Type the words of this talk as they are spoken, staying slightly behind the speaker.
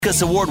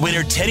Gus Award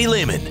winner Teddy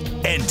Lehman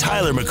and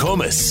Tyler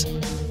McComas.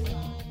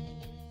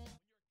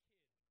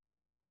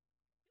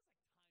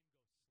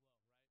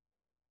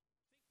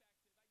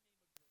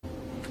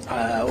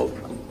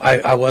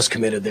 I was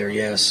committed there,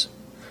 yes.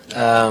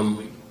 I'd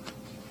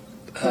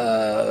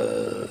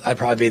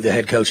probably be the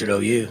head coach at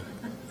OU.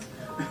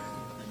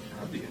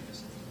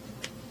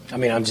 I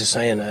mean, I'm just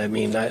saying. I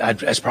mean,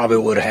 that's probably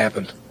what would have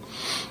happened.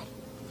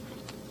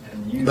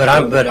 But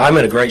I'm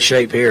in a great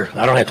shape here.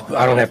 I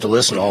don't have to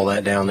listen to all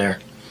that down there.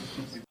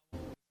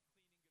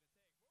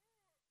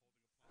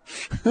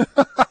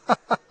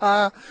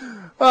 Oh,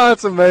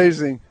 that's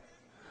amazing.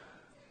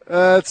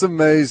 That's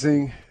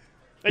amazing.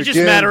 It's just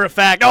a matter of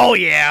fact. Oh,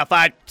 yeah, if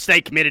I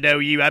stay committed to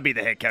OU, I'd be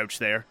the head coach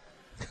there.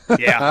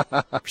 Yeah,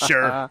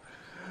 sure.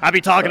 I'd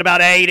be talking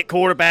about 8 at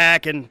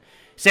quarterback and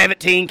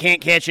 17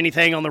 can't catch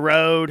anything on the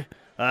road.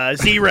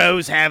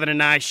 0's having a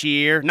nice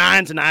year.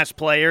 9's a nice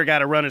player, got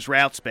to run his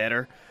routes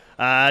better.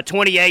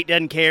 28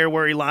 doesn't care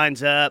where he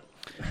lines up.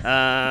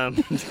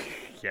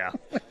 Yeah.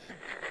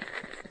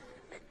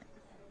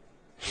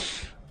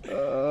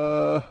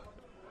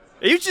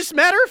 It's just a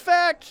matter of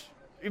fact.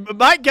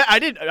 I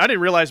didn't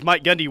realize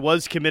Mike Gundy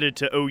was committed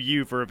to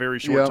OU for a very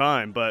short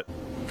time, but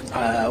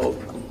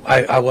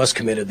I was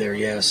committed there,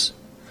 yes.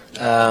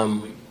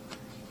 I'd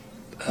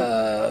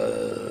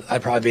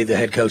probably be the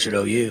head coach at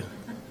OU.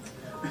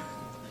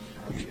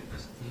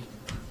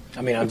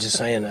 I mean, I'm just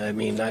saying. I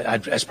mean,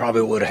 that's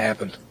probably what would have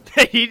happened.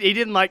 he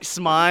didn't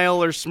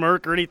smile or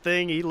smirk or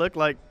anything. He looked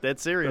like that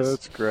serious.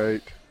 That's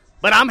great.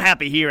 But I'm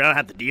happy here. I don't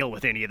have to deal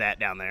with any of that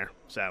down there.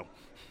 So.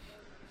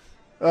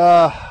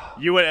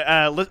 You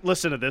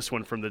listen to this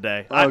one from the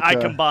day. Okay. I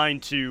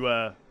combined two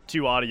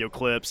audio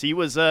clips. He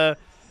was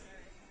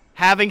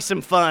having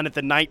some fun at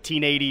the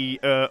 1980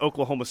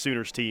 Oklahoma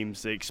Sooners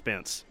team's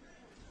expense.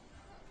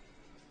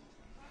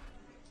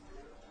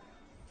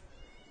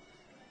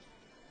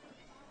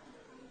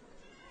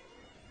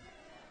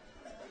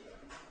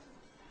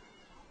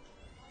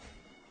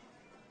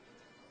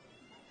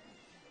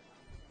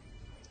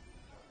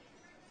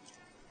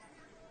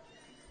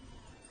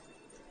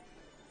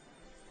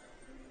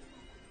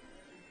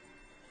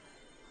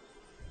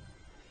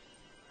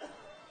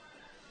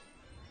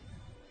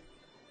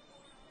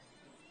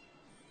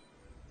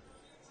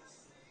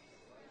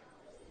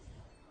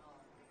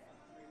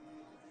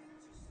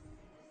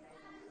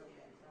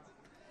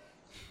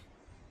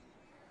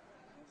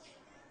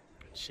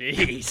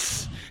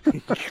 Jeez.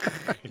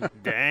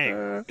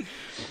 Dang.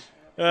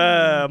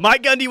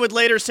 Mike Gundy would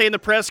later say in the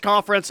press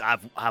conference,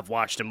 I've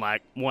watched him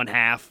like one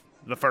half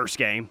the first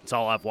game. That's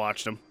all I've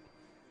watched him.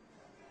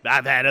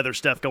 I've had other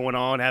stuff going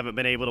on, haven't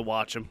been able to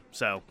watch him.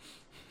 So.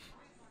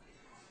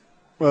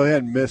 Well, he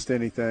hadn't missed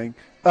anything.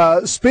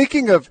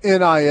 Speaking of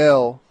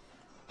NIL,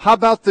 how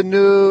about the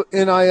new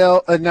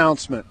NIL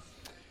announcement?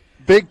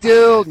 Big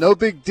deal, no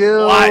big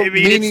deal, well, I mean,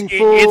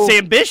 meaningful. It's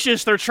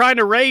ambitious. They're trying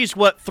to raise,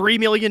 $3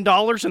 million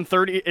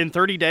in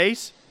 30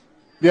 days?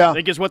 Yeah. I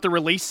think is what the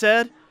release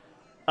said.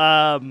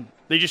 They're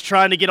just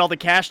trying to get all the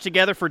cash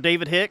together for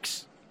David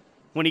Hicks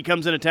when he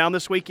comes into town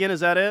this weekend.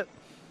 Is that it?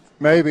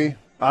 Maybe.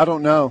 I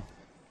don't know.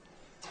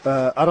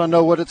 I don't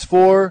know what it's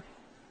for.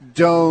 I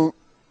do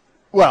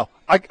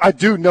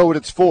know what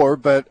it's for,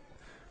 but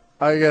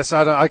I guess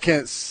I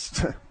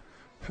can't –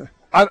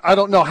 I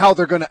don't know how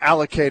they're going to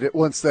allocate it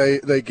once they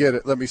get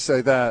it. Let me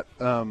say that.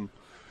 I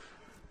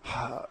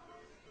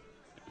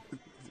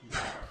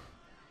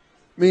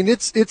mean,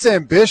 it's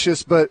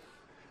ambitious, but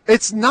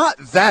it's not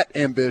that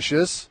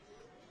ambitious,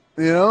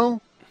 you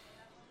know?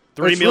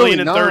 $3 million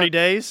in 30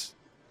 days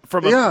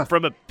from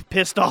a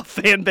pissed off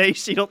fan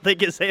base. You don't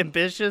think it's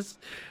ambitious?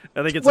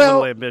 I think it's a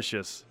little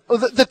ambitious.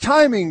 The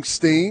timing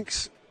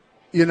stinks,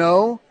 you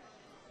know,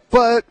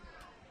 but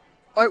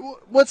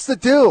what's the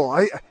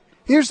deal?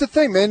 Here's the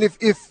thing, man.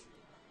 If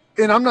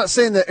and I'm not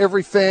saying that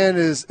every fan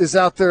is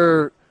out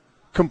there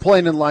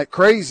complaining like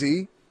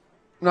crazy.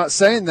 I'm not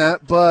saying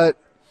that, but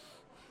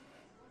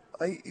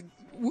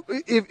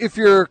if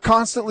you're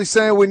constantly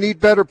saying we need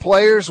better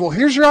players, well,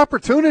 here's your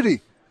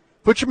opportunity.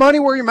 Put your money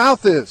where your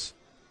mouth is.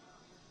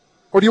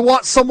 Or do you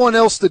want someone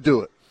else to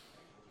do it?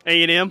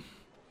 A&M,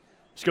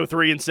 just go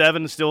 3-7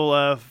 and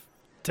still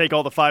take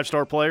all the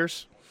 5-star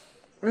players.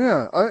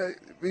 Yeah, I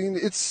mean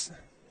it's.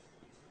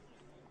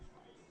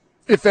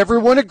 If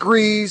everyone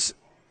agrees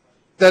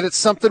that it's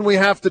something we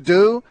have to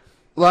do,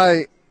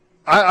 like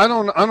I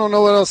don't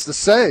know what else to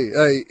say.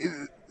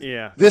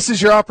 Yeah, this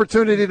is your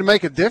opportunity to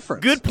make a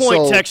difference. Good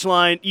point, text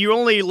line. You're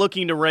only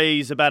looking to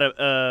raise about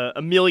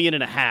 $1.5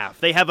 million.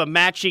 They have a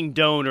matching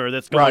donor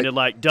that's going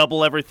to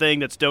double everything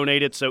that's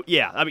donated. So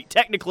yeah, I mean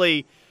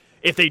technically,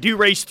 if they do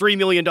raise $3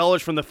 million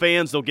from the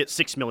fans, they'll get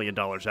 $6 million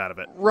out of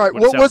it. Right.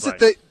 What was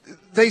it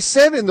they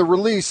said in the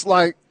release?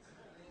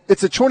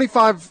 It's a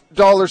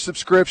 $25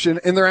 subscription,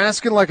 and they're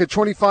asking a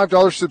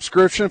 $25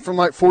 subscription from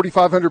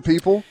 4,500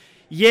 people.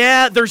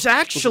 Yeah, there's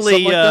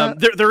actually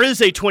there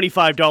is a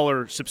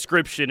 $25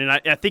 subscription, and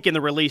I think in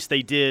the release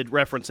they did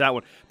reference that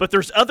one. But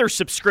there's other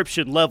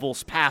subscription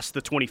levels past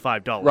the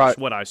 $25. Right.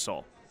 What I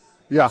saw.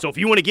 Yeah. So if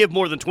you want to give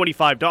more than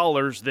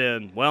 $25,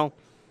 then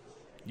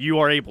you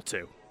are able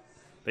to.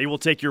 They will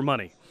take your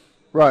money.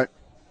 Right.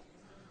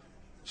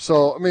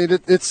 So, I mean,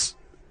 it's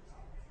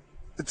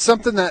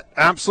something that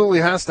absolutely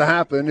has to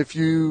happen if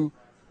you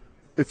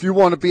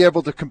want to be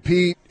able to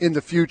compete in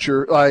the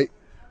future. Like,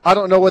 I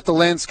don't know what the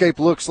landscape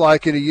looks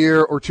like in a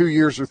year or 2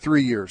 years or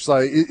 3 years.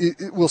 Like,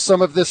 will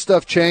some of this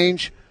stuff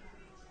change?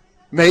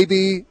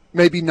 Maybe,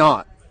 maybe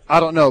not. I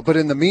don't know. But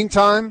in the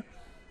meantime,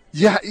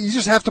 yeah, you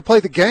just have to play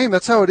the game.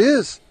 That's how it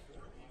is.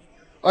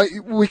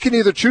 We can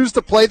either choose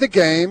to play the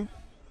game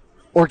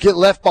or get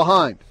left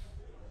behind.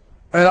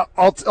 And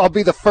I'll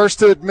be the first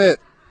to admit,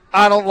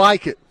 I don't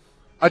like it.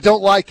 I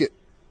don't like it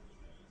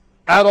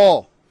at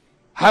all.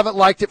 Haven't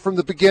liked it from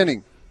the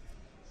beginning.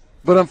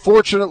 But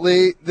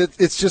unfortunately,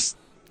 it's just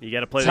you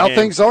got to play how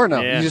things are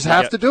now. Yeah, you just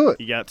have to do it.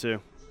 You got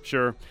to.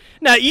 Sure.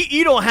 Now,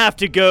 you don't have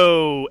to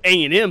go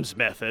A&M's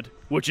method,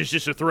 which is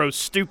just to throw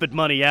stupid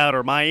money out,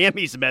 or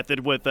Miami's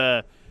method with,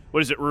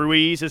 what is it,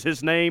 Ruiz is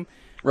his name?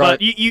 Right.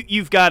 But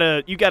you've got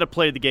to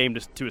play the game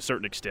to a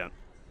certain extent.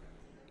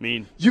 I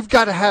mean, you've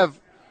got to have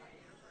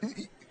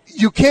 –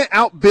 you can't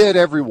outbid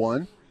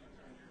everyone,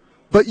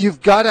 but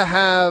you've got to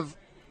have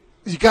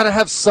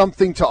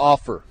something to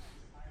offer,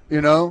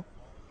 you know?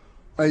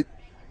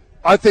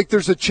 I think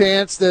there's a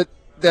chance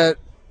that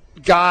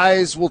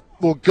guys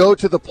will go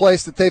to the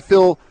place that they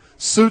feel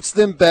suits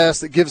them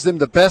best, that gives them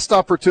the best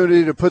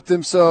opportunity to put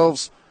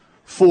themselves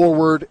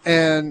forward,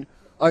 and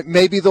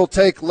maybe they'll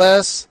take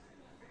less,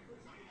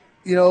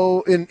 you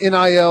know, in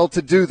NIL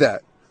to do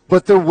that.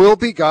 But there will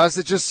be guys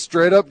that just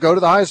straight up go to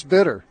the highest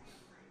bidder.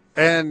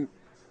 And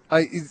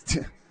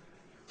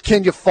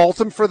can you fault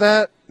them for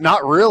that?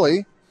 Not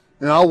really.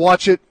 And I'll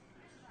watch it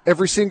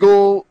every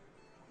single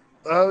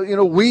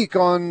week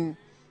on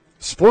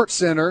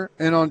SportsCenter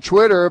and on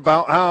Twitter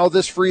about how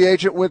this free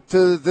agent went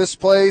to this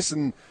place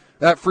and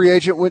that free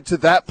agent went to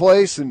that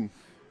place. And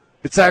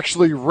it's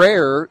actually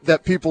rare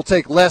that people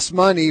take less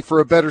money for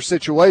a better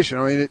situation.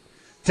 I mean,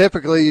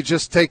 typically you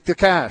just take the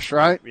cash,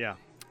 right? Yeah.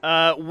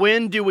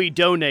 When do we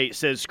donate,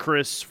 says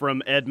Chris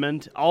from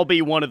Edmond. I'll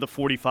be one of the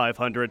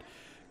 4,500.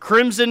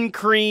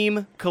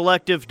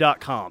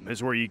 CrimsonCreamCollective.com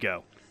is where you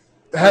go.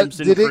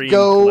 Did it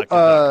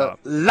go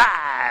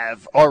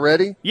live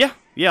already? Yeah.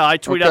 I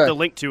tweeted out the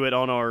link to it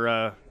on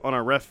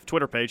our Ref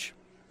Twitter page.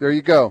 There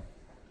you go.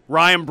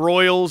 Ryan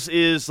Broyles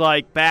is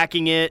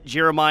backing it.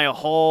 Jeremiah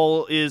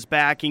Hall is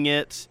backing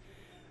it.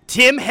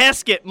 Tim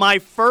Heskett, my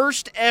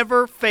first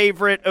ever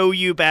favorite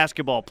OU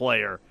basketball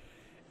player,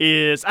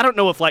 is, I don't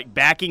know if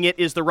backing it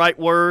is the right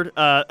word.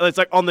 It's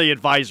on the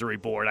advisory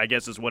board, I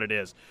guess is what it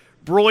is.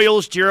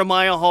 Broyles,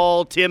 Jeremiah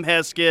Hall, Tim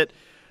Heskett,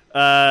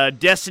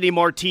 Destiny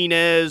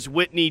Martinez,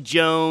 Whitney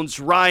Jones,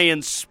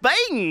 Ryan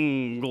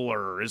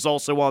Spangler is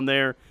also on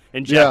there,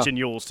 and Jackson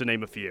Yules, to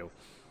name a few.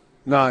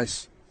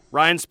 Nice.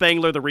 Ryan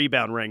Spangler, the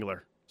rebound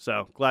wrangler.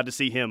 So glad to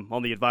see him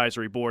on the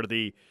advisory board of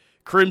the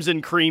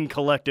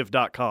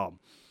CrimsonCreamCollective.com.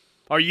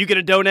 Are you going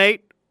to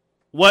donate?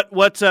 What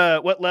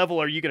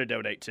level are you going to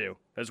donate to?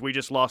 As we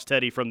just lost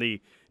Teddy from the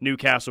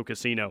Newcastle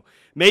Casino.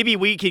 Maybe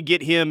we could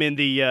get him in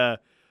the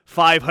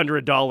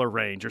 $500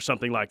 range or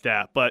something like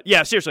that. But,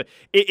 yeah, seriously,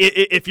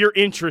 if you're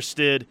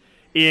interested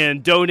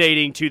in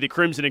donating to the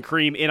Crimson and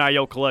Cream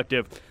NIL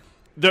Collective,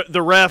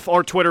 the Ref,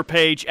 our Twitter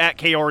page, at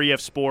KREF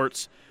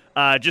Sports,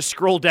 just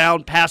scroll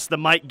down past the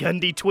Mike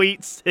Gundy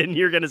tweets, and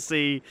you're going to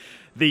see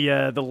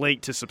the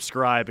link to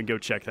subscribe and go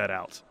check that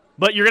out.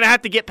 But you're going to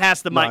have to get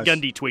past the Mike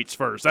Gundy tweets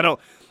first.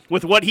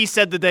 With what he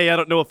said today, I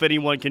don't know if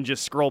anyone can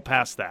just scroll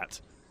past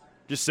that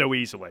just so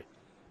easily.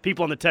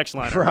 People on the text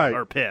line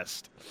are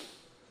pissed.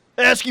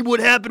 Ask him what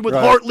happened with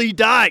Hartley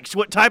Dykes,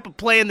 what type of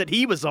plan that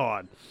he was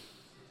on.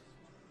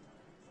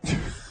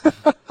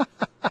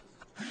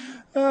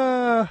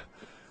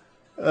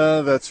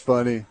 That's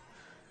funny.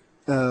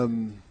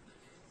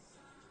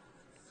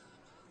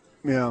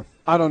 Yeah,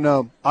 I don't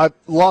know. I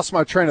lost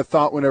my train of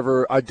thought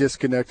whenever I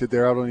disconnected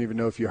there. I don't even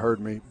know if you heard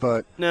me,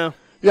 but no.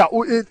 Yeah,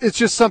 it's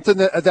just something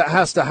that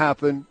has to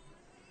happen.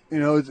 You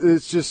know,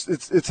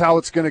 it's how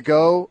it's going to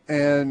go.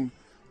 And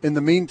in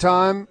the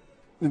meantime,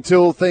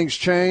 until things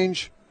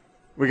change,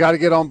 we got to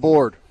get on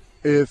board.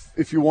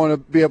 If you want to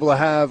be able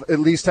to at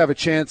least have a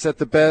chance at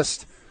the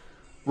best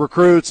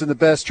recruits and the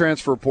best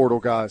transfer portal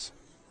guys.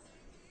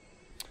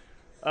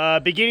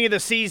 Beginning of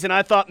the season,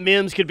 I thought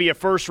Mims could be a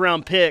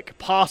first-round pick,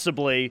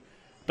 possibly,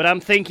 but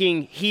I'm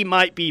thinking he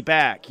might be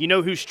back. You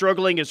know who's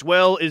struggling as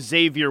well is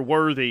Xavier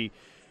Worthy.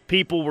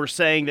 People were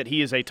saying that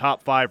he is a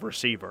top 5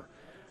 receiver.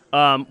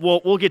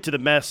 We'll get to the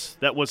mess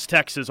that was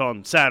Texas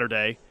on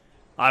Saturday.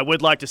 I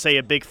would like to say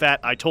a big fat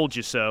I told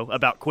you so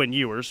about Quinn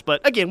Ewers, but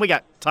again, we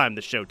got time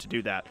this show to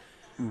do that.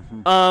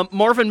 Mm-hmm.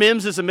 Marvin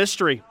Mims is a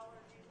mystery.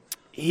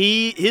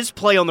 His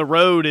play on the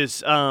road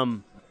is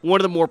one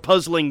of the more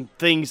puzzling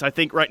things I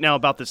think right now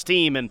about this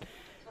team, and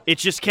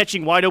it's just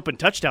catching wide open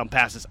touchdown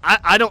passes.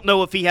 I don't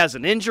know if he has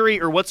an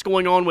injury or what's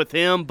going on with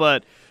him,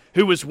 but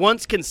who was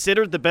once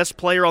considered the best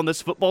player on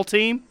this football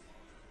team,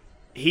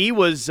 he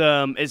was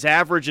as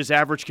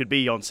average could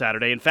be on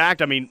Saturday. In fact,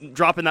 I mean,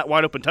 dropping that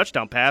wide open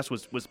touchdown pass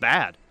was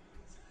bad.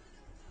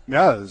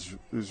 Yeah, it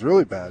was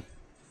really bad.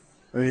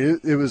 I mean,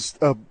 it was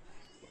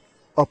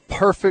a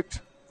perfect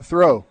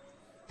throw.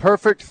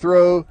 Perfect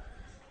throw,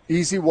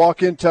 easy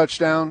walk-in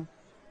touchdown.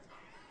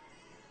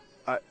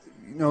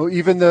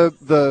 Even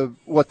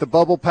the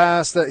bubble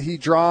pass that he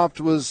dropped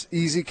was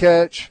easy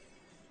catch.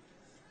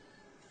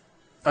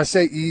 I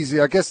say easy.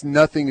 I guess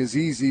nothing is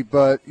easy,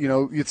 but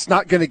it's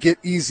not going to get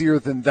easier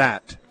than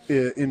that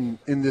in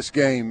this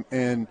game.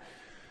 And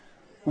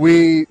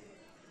we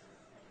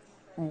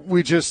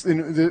just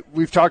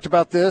we've talked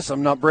about this.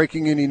 I'm not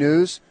breaking any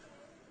news.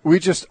 We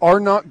just are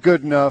not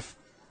good enough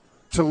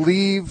to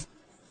leave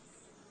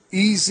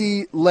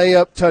easy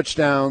layup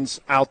touchdowns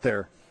out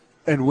there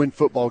and win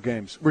football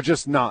games. We're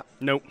just not.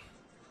 Nope.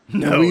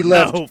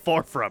 No,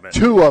 far from it.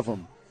 2 of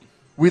them.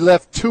 We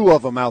left 2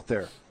 of them out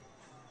there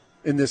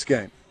in this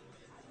game.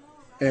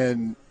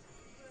 And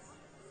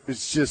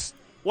it's just...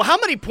 Well, how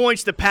many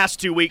points the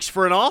past 2 weeks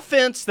for an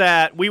offense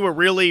that we were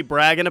really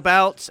bragging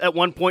about at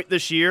one point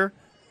this year?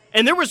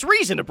 And there was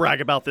reason to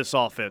brag about this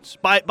offense.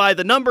 By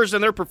the numbers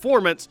and their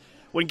performance,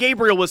 when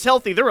Gabriel was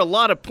healthy, there were a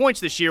lot of points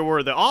this year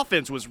where the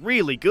offense was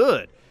really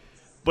good.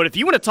 But if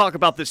you want to talk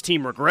about this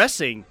team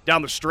regressing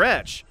down the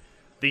stretch,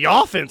 the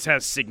offense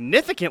has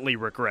significantly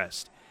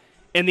regressed.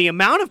 And the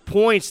amount of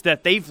points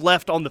that they've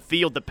left on the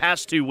field the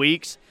past 2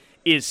 weeks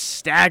is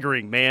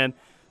staggering, man.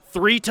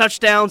 3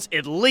 touchdowns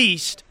at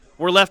least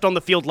were left on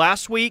the field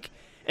last week.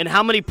 And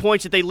how many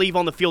points did they leave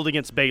on the field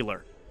against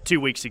Baylor 2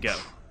 weeks ago?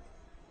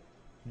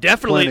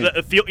 Definitely.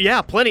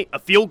 Plenty. A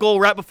field goal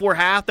right before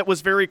half that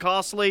was very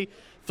costly.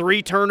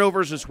 3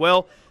 turnovers as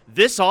well.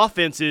 This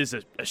offense is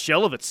a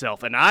shell of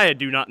itself, and I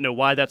do not know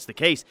why that's the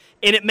case.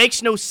 And it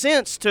makes no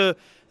sense to,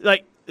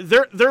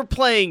 they're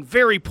playing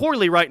very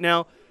poorly right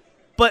now,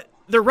 but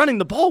they're running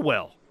the ball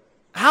well.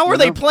 How are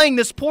they playing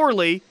this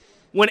poorly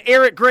when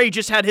Eric Gray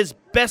just had his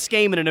best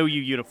game in an OU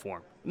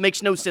uniform? It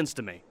makes no sense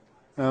to me.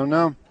 I don't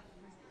know.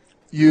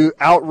 You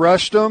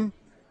outrushed them.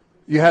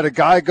 You had a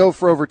guy go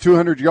for over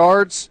 200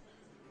 yards.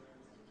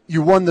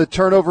 You won the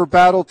turnover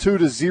battle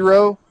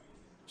 2-0.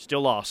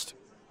 Still lost.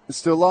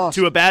 Still lost.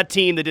 To a bad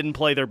team that didn't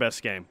play their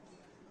best game.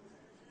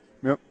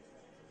 Yep.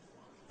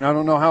 I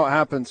don't know how it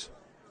happens.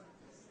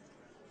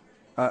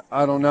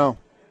 I don't know.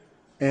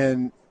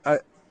 And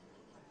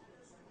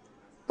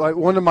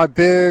one of my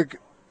big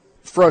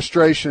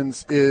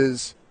frustrations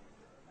is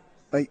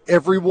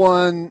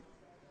everyone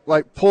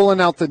pulling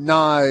out the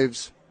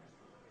knives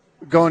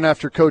going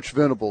after Coach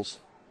Venables.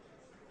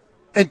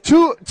 And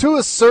to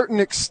a certain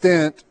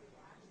extent,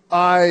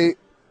 I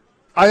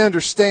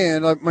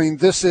understand. I mean,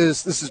 this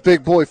is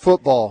big boy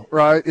football,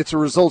 right? It's a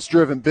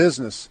results-driven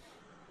business.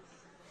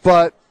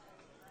 But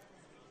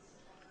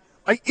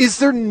is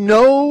there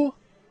no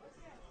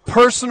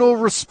personal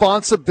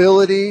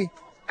responsibility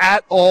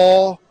at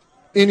all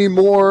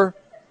anymore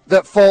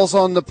that falls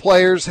on the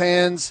players'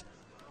 hands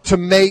to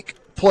make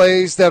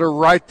plays that are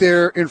right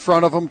there in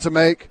front of them to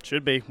make?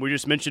 Should be. We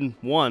just mentioned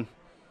one.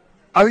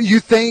 You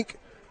think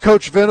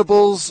Coach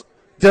Venables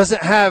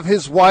doesn't have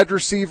his wide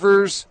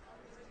receivers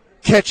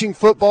catching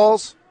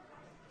footballs?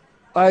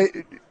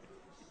 You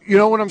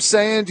know what I'm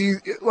saying?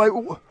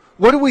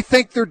 What do we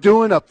think they're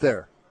doing up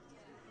there?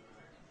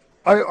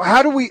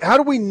 How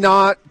do we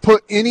not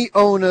put any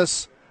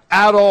onus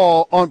at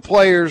all on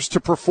players to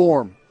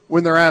perform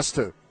when they're asked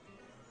to?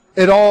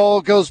 It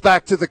all goes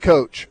back to the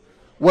coach.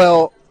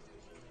 Well,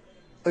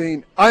 I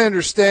mean, I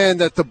understand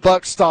that the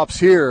buck stops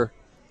here,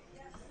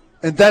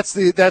 and that's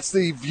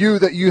the view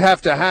that you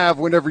have to have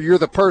whenever you're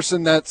the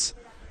person that's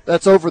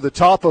over the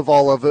top of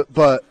all of it.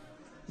 But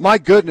my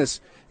goodness,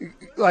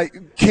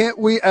 can't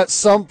we at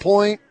some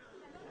point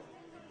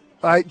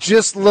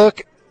just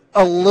look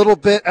a little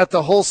bit at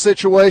the whole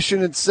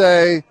situation and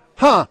say,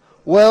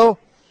 well,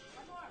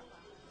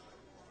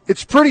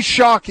 it's pretty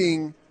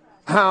shocking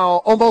how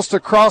almost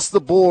across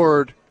the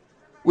board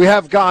we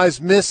have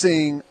guys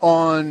missing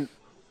on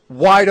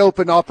wide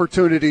open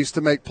opportunities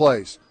to make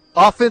plays,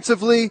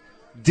 offensively,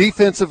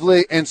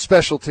 defensively, and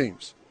special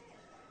teams.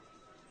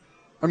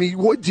 I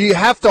mean, do you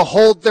have to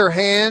hold their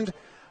hand?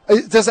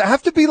 Does it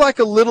have to be like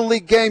a Little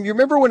League game? You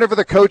remember whenever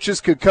the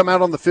coaches could come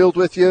out on the field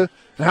with you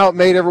and how it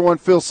made everyone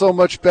feel so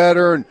much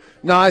better and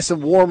nice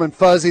and warm and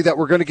fuzzy that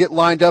we're going to get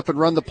lined up and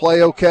run the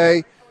play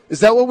okay?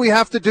 Is that what we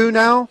have to do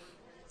now?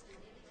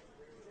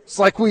 It's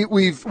like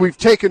we've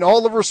taken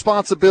all the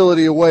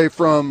responsibility away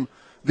from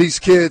these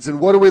kids, and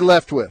what are we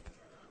left with?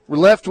 We're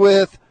left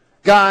with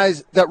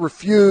guys that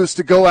refuse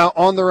to go out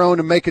on their own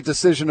and make a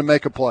decision to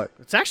make a play.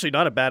 It's actually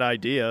not a bad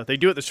idea. They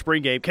do it the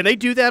spring game. Can they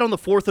do that on the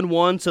 4th and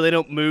 1 so they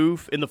don't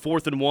move? In the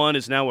 4th and 1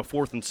 is now a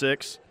 4th and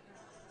 6.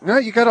 No,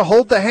 you got to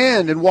hold the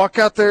hand and walk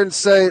out there and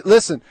say,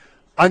 listen,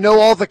 I know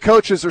all the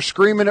coaches are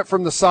screaming it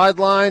from the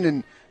sideline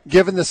and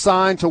giving the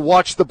sign to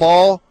watch the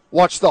ball,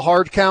 watch the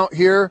hard count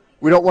here.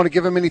 We don't want to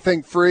give him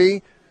anything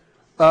free,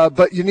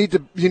 but you need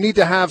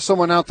to have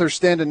someone out there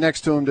standing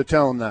next to him to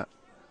tell him that,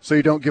 so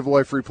you don't give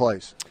away free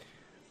plays.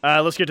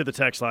 Let's get to the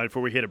text line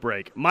before we hit a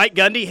break. Mike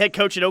Gundy, head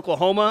coach at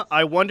Oklahoma.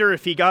 I wonder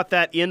if he got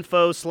that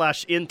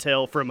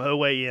info/intel from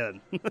Ho-Wei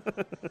In.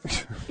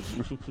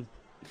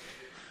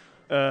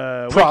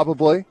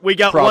 Probably. We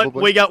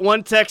got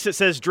one text that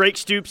says Drake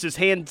Stoops is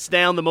hands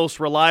down the most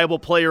reliable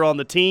player on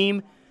the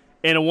team,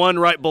 and a one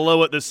right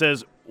below it that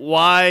says,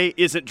 why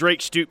isn't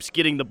Drake Stoops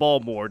getting the ball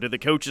more? Do the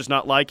coaches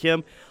not like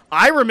him?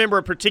 I remember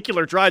a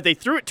particular drive. They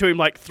threw it to him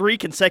like 3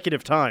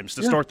 consecutive times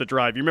to start the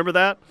drive. You remember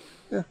that?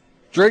 Yeah.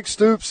 Drake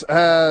Stoops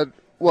had,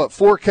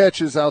 4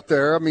 catches out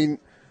there. I mean,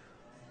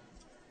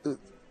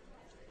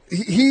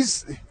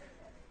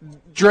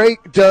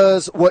 Drake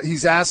does what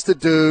he's asked to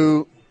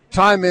do,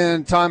 time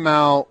in, time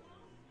out,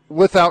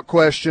 without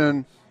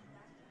question,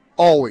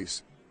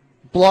 always.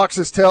 Blocks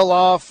his tail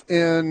off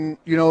in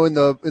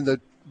the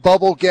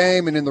bubble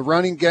game and in the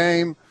running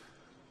game,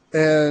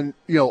 and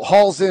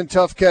hauls in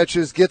tough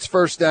catches, gets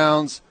first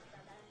downs,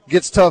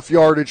 gets tough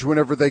yardage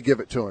whenever they give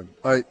it to him.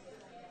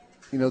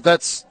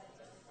 That's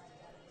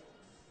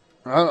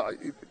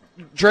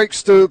Drake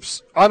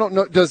Stoops. I don't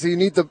know. Does he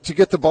need to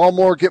get the ball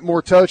more, get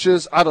more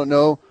touches? I don't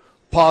know.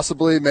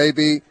 Possibly,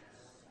 maybe.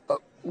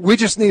 We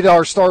just need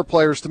our star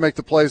players to make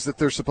the plays that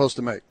they're supposed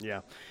to make.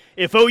 Yeah.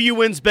 If OU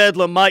wins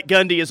Bedlam, Mike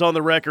Gundy is on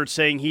the record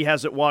saying he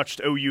hasn't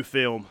watched OU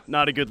film.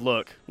 Not a good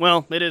look.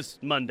 Well, it is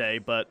Monday,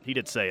 but he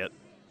did say it.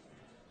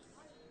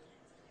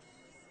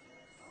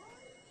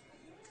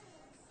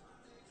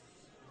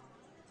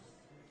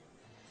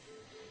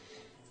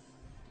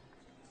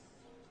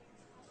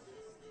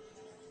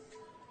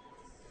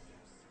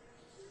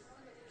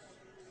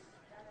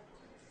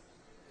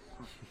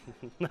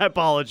 I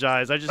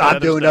apologize. I'm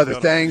doing other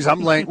things.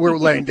 We're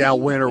laying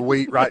down winter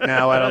wheat right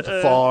now out at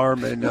the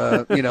farm, and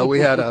we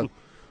had a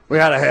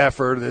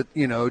heifer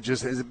that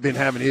just has been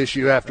having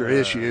issue after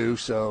issue.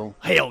 So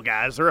hell,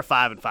 guys, they're a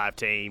 5-5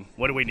 team.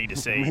 What do we need to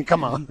see? I mean,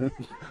 come on,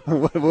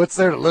 what's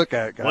there to look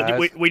at,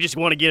 guys? We just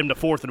want to get them to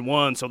 4th and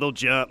 1, so they'll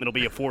jump. And it'll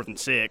be a 4th and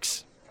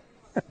 6.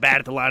 Bad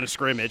at the line of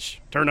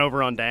scrimmage.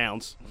 Turnover on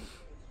downs.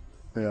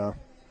 Yeah.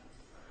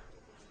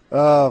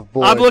 Oh,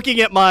 boy. I'm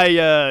looking at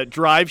my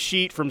drive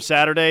sheet from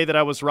Saturday that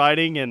I was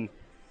writing, and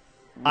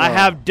I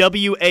have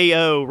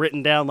WAO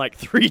written down like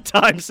 3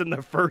 times in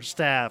the first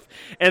half.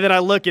 And then I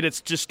look at it's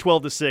just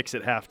 12-6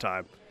 at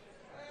halftime.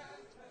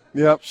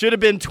 Yep. Should have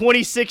been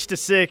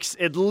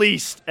 26-6 at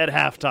least at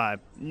halftime.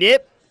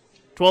 Nip,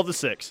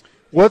 12-6.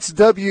 What's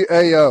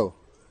WAO?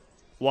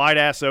 Wide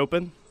ass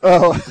open.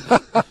 Oh.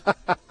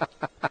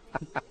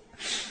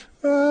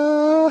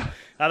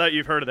 I thought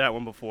you've heard of that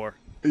one before.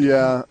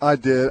 Yeah, I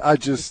did.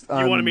 You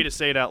wanted me to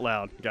say it out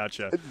loud.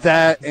 Gotcha.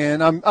 That,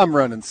 and I'm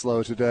running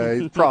slow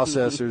today.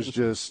 Processor's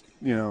just,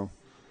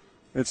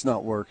 it's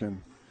not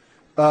working.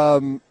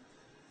 Shall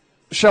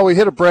we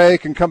hit a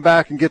break and come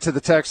back and get to the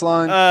text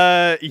line?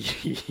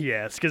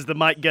 Yes, because the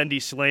Mike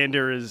Gundy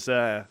slander is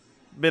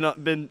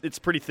been it's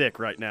pretty thick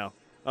right now.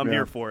 I'm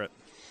here for it.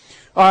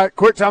 All right,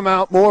 quick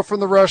timeout. More from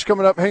The Rush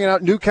coming up. Hanging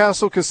out at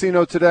Newcastle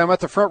Casino today. I'm at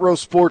the Front Row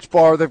Sports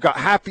Bar. They've got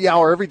happy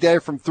hour every day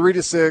from 3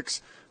 to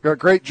 6. Got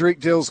great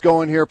drink deals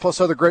going here, plus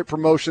other great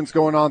promotions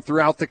going on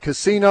throughout the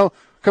casino.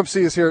 Come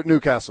see us here at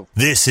Newcastle.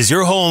 This is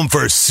your home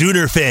for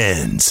Sooner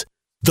fans.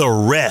 The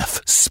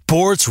Ref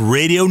Sports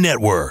Radio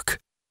Network.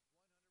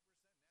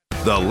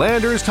 The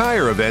Landers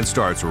Tire event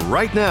starts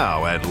right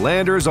now at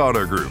Landers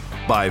Auto Group.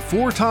 Buy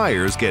 4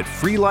 tires, get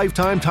free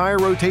lifetime tire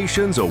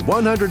rotations, a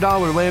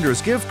 $100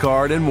 Landers gift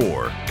card, and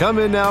more. Come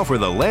in now for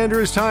the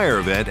Landers Tire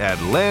event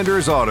at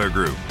Landers Auto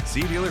Group.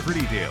 See dealer for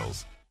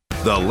details.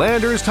 The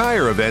Landers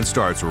Tire event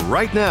starts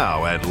right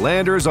now at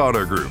Landers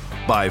Auto Group.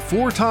 Buy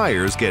 4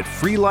 tires, get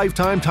free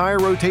lifetime tire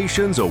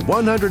rotations, a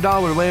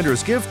 $100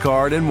 Landers gift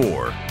card, and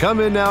more. Come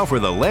in now for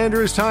the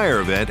Landers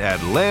Tire event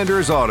at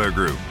Landers Auto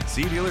Group.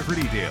 See dealer for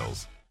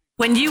details.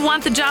 When you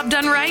want the job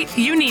done right,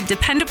 you need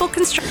dependable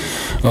construction.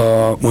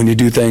 When you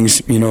do things,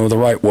 the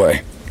right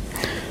way.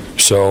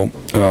 So,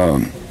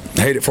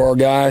 hate it for our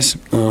guys,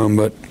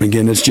 but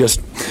again, it's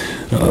just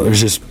there's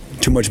just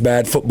too much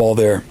bad football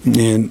there.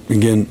 And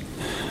again,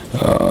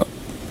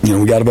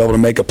 we got to be able to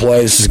make a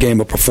play. This is a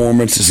game of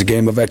performance. This is a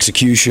game of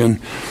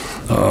execution.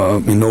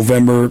 In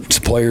November, it's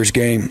a players'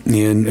 game,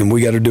 and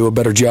we got to do a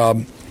better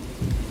job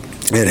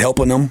at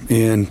helping them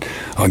and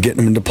getting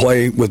them into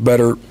play with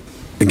better,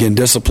 again,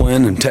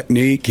 discipline and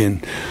technique.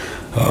 And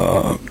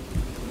for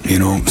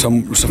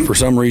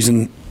some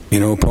reason,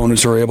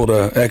 opponents are able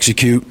to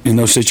execute in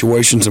those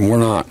situations, and we're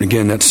not.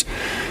 Again, that's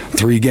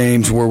 3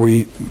 games where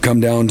we come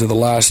down to the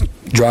last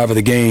drive of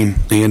the game,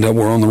 and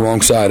we're on the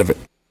wrong side of it.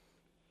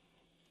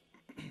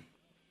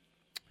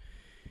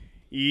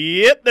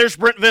 Yep, there's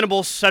Brent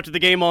Venables after the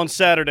game on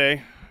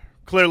Saturday.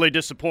 Clearly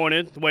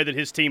disappointed the way that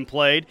his team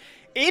played.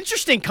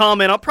 Interesting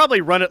comment. I'll probably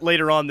run it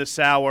later on this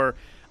hour.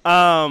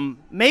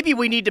 Maybe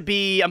we need to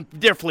be – I'm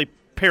definitely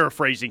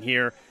paraphrasing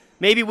here.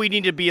 Maybe we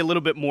need to be a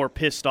little bit more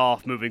pissed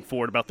off moving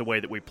forward about the way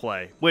that we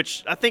play,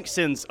 which I think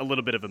sends a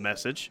little bit of a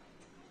message.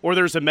 Or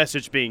there's a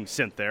message being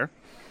sent there.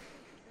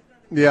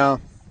 Yeah,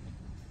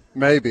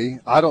 maybe.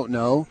 I don't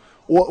know.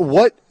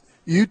 What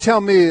you tell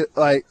me,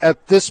 like,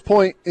 at this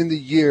point in the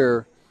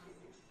year –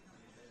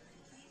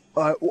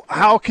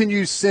 how can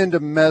you send a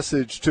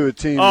message to a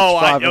team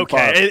that's 5 and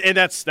 5? And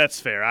that's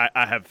fair.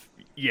 I have,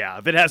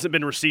 if it hasn't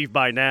been received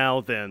by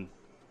now, then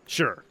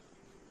sure.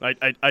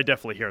 I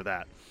definitely hear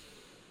that.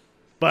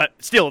 But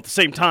still, at the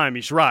same time,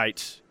 he's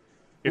right.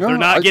 If they're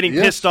not getting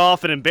pissed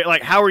off and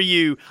like, how are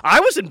you? I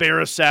was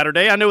embarrassed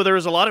Saturday. I know there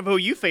was a lot of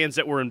OU fans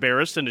that were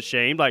embarrassed and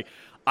ashamed. Like,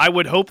 I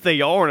would hope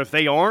they are, and if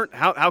they aren't,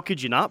 how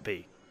could you not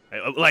be?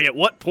 Like, at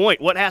what point?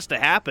 What has to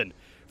happen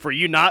for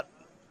you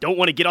don't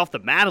want to get off the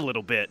mat a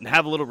little bit and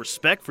have a little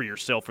respect for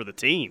yourself or the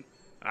team?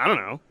 I don't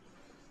know.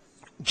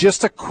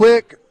 Just a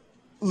quick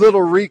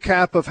little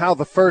recap of how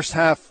the first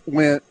half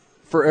went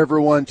for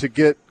everyone to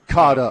get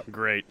caught up.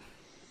 Great.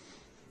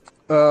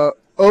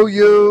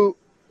 OU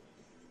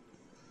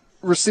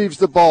receives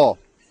the ball,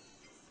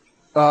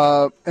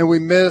 and we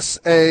miss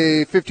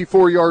a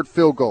 54-yard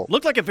field goal.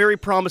 Looked like a very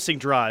promising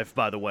drive,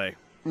 by the way.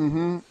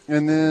 Mm-hmm.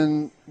 And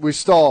then we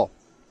stall,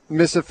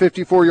 miss a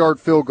 54-yard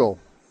field goal.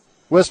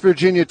 West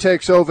Virginia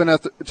takes over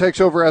at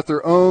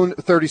their own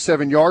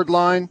 37-yard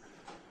line.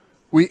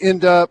 We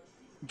end up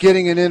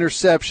getting an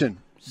interception.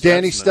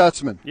 Danny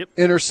Stutzman,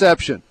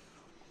 interception.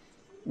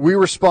 We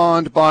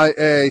respond by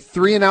a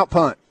 3-and-out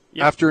punt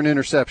after an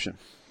interception.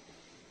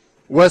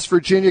 West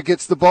Virginia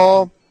gets the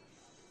ball.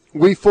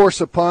 We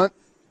force a punt.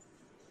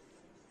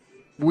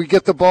 We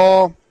get the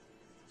ball.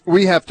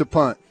 We have to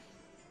punt.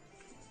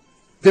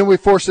 Then we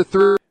force a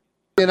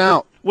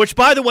 3-and-out. Which,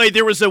 by the way,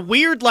 there was a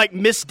weird,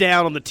 miss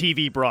down on the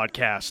TV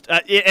broadcast.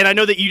 And I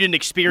know that you didn't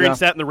experience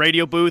that in the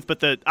radio booth,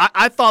 but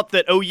I thought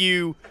that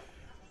OU,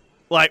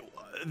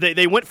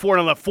 they went for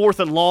it on a 4th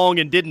and long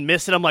and didn't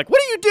miss it. I'm like,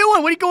 what are you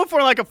doing? What are you going for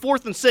on a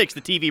 4th and 6?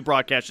 The TV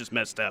broadcast just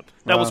messed up.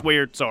 That was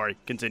weird. Sorry.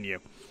 Continue.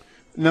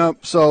 No,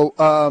 so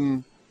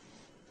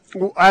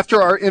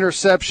after our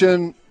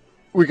interception,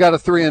 we got a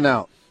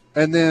 3-and-out.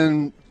 And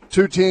then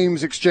two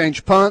teams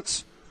exchange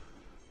punts.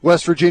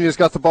 West Virginia's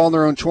got the ball on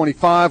their own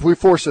 25. We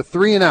force a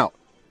 3-and-out.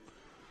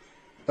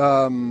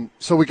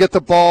 So we get the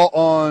ball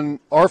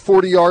on our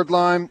 40-yard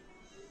line,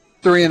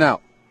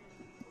 3-and-out.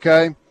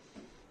 Okay?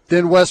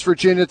 Then West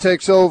Virginia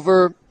takes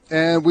over,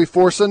 and we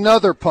force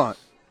another punt.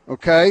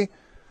 Okay?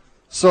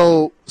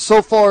 So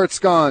far it's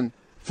gone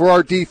for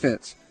our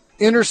defense.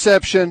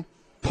 Interception,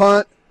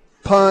 punt,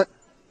 punt,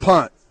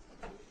 punt.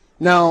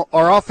 Now,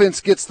 our offense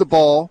gets the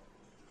ball.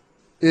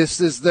 This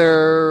is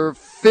their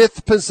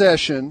 5th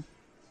possession,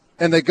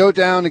 and they go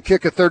down and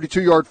kick a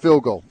 32-yard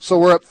field goal. So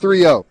we're up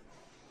 3-0.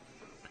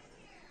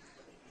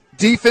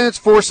 Defense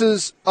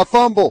forces a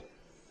fumble.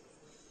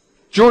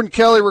 Jordan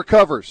Kelly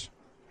recovers.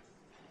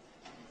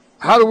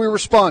 How do we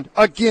respond?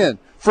 Again,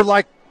 for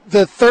the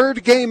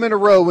 3rd game in a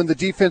row when the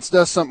defense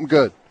does something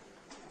good.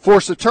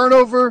 Force a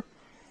turnover,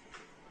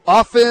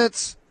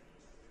 offense,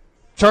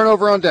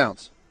 turnover on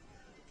downs.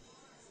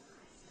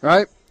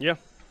 Right? Yeah.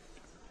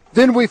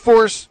 Then we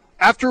force,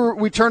 after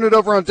we turn it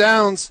over on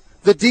downs,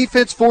 the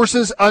defense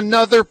forces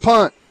another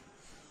punt.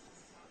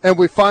 And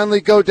we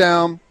finally go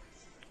down,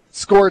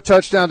 score a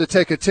touchdown to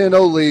take a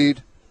 10-0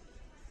 lead.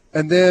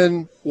 And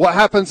then what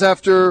happens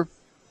after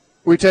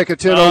we take a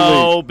 10-0 lead?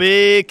 Oh,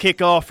 big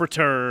kickoff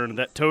return.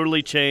 That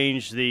totally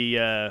changed the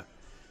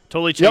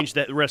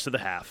that rest of the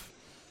half.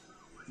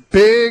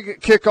 Big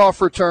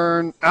kickoff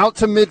return out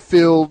to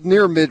midfield,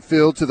 near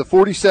midfield to the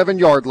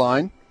 47-yard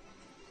line.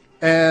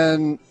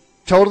 And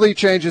totally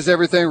changes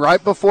everything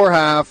right before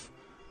half.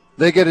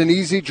 They get an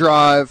easy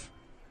drive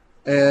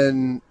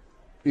and,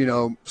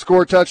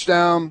 score a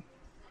touchdown.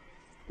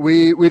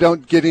 We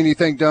don't get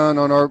anything done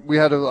on our – we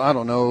had,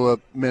 a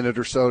minute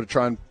or so to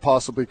try and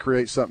possibly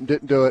create something.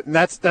 Didn't do it. And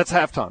that's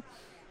halftime.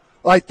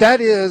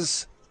 That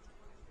is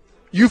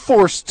 – you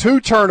force 2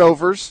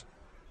 turnovers.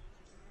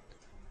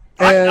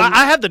 And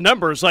I have the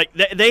numbers.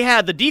 They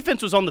had – the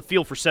defense was on the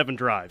field for 7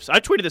 drives. I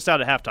tweeted this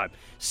out at halftime.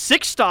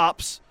 6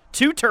 stops,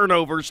 2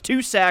 turnovers,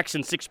 2 sacks,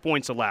 and 6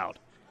 points allowed.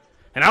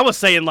 And I was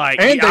saying,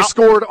 and they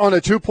scored on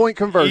a 2-point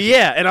conversion.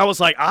 Yeah, and I was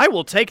like, I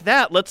will take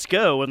that. Let's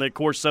go. And, of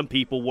course, some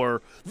people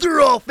were, their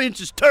offense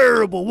is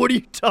terrible. What are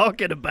you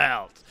talking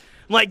about?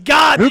 I'm like,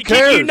 God, who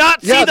cares? Can you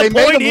not see the point here? Yeah,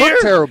 they made them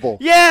look terrible.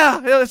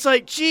 Yeah, it's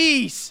like,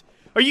 geez.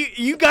 Are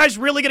you guys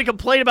really going to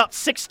complain about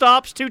 6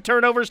 stops, 2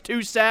 turnovers,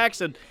 2 sacks,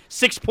 and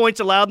 6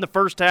 points allowed in the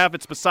first half?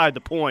 It's beside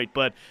the point.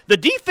 But the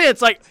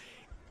defense,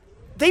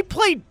 they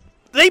played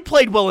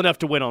well enough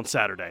to win on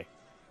Saturday.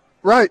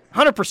 Right.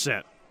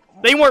 100%.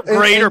 They weren't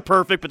great or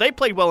perfect, but they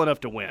played well enough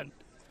to win.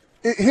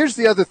 Here's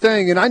the other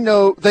thing, and I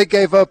know they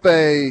gave up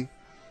that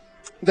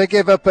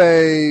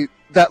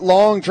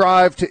long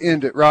drive to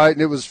end it, right?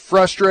 And it was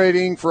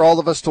frustrating for all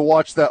of us to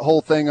watch that whole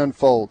thing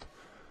unfold.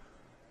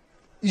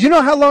 You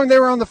know how long they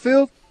were on the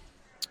field?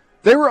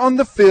 They were on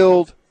the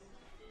field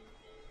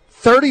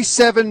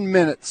 37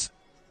 minutes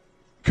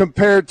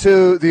compared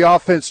to the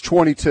offense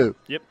 22.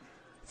 Yep.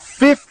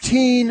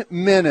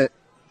 15-minute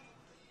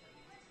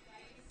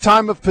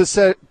time of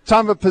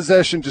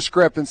possession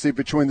discrepancy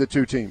between the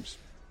two teams.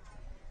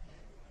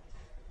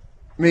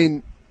 I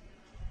mean,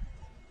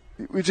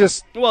 we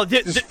just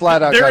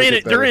flat out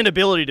their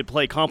inability to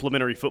play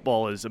complementary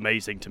football is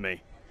amazing to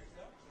me.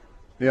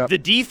 Yeah. The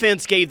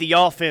defense gave the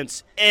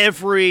offense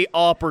every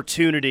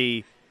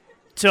opportunity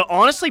to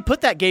honestly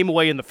put that game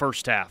away in the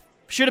first half.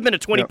 Should have been a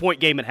 20-point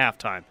game at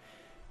halftime.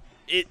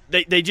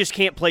 they just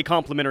can't play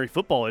complementary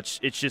football. It's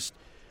just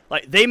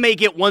like they may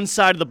get one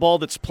side of the ball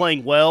that's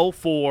playing well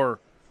for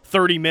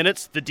 30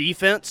 minutes, the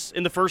defense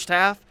in the first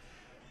half.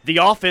 The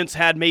offense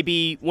had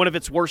maybe one of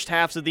its worst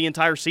halves of the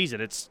entire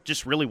season. It's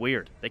just really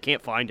weird. They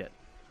can't find it.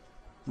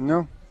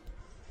 No.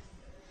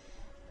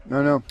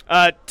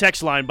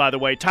 Text line, by the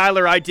way.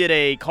 Tyler, I did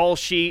a call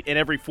sheet, and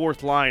every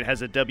fourth line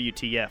has a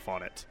WTF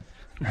on it.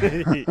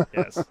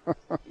 Yes.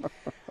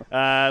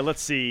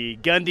 Let's see.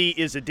 Gundy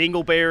is a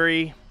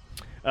dingleberry.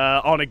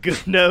 On a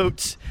good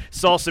note,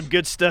 saw some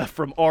good stuff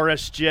from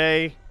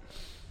RSJ.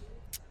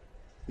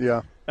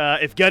 Yeah.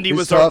 If Gundy He's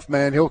was tough,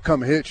 man. He'll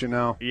come hit you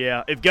now.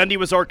 Yeah. If Gundy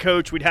was our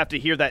coach, we'd have to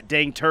hear that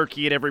dang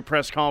turkey at every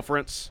press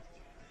conference.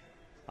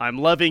 I'm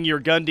loving your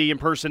Gundy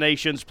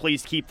impersonations.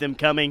 Please keep them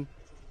coming.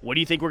 What do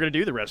you think we're going to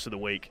do the rest of the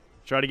week?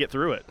 Try to get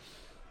through it.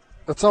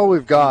 That's all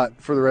we've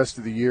got for the rest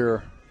of the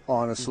year,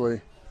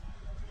 honestly.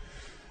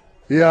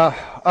 Yeah,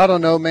 I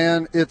don't know,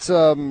 man. It's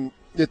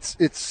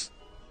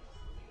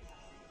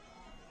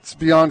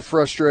beyond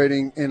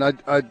frustrating, and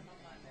I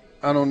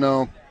don't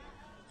know.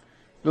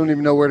 Don't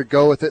even know where to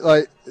go with it.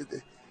 Like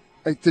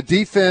the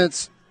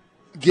defense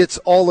gets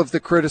all of the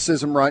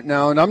criticism right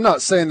now, and I'm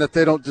not saying that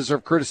they don't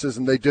deserve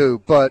criticism. They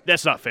do, but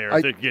that's not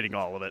fair. They're getting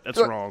all of it. That's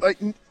wrong. Like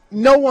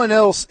no one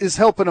else is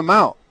helping them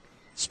out.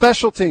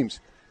 Special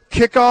teams,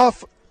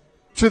 kickoff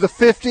to the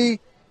 50,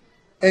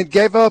 and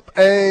gave up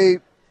a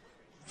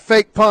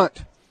fake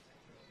punt.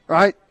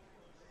 Right?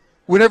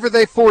 Whenever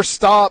they force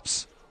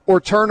stops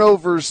or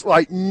turnovers,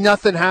 like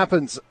nothing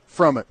happens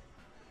from it.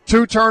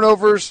 2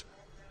 turnovers,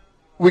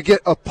 we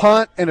get a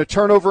punt and a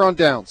turnover on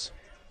downs.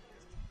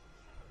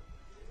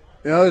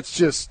 You know, it's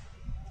just,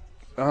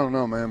 I don't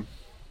know, man.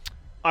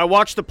 I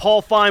watched the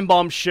Paul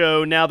Feinbaum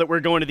show now that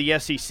we're going to the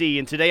SEC,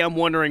 and today I'm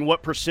wondering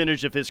what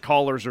percentage of his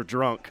callers are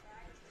drunk.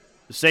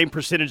 The same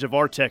percentage of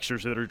our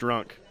texters that are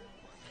drunk.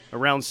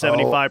 Around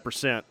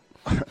 75%.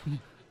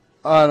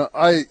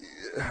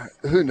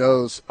 Who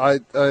knows? I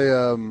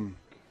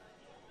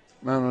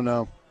don't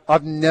know.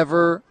 I've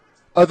never,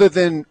 other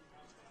than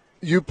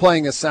you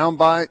playing a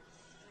soundbite,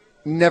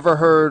 never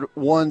heard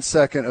 1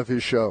 second of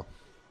his show.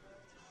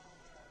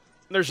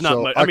 There's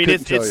not much. I mean,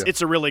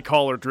 it's a really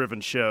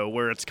caller-driven show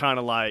where it's kind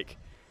of like,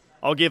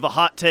 I'll give a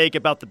hot take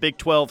about the Big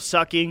 12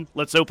 sucking.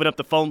 Let's open up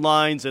the phone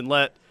lines and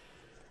let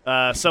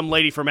some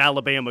lady from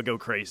Alabama go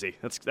crazy.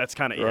 That's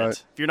kind of right.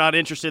 it. If you're not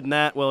interested in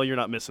that, well, you're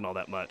not missing all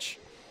that much.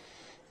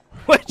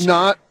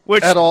 Not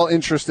at all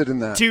interested in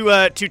that.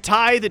 To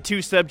tie the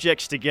two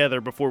subjects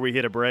together before we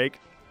hit a break,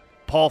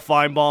 Paul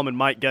Feinbaum and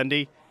Mike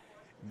Gundy.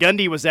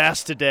 Gundy was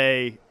asked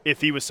today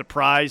if he was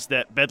surprised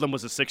that Bedlam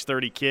was a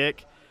 6:30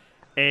 kick,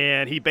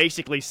 and he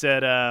basically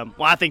said, well,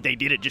 I think they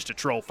did it just to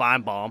troll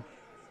Feinbaum.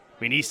 I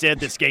mean, he said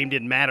this game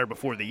didn't matter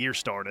before the year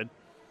started,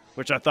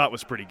 which I thought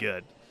was pretty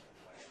good.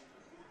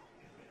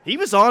 He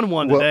was on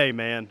one today,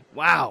 man.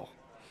 Wow.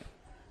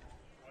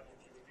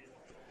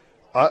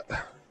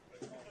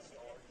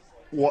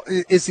 Well,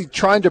 is he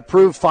trying to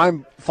prove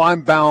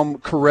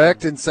Feinbaum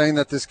correct in saying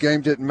that this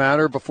game didn't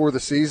matter before the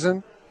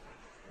season?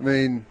 I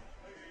mean,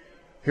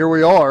 here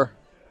we are.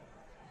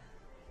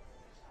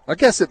 I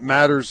guess it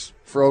matters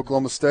for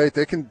Oklahoma State.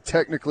 They can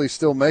technically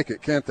still make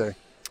it, can't they?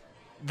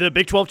 The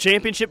Big 12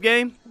 championship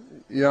game?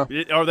 Yeah.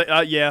 Are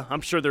they? Yeah, I'm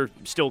sure they're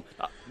still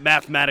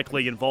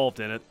mathematically involved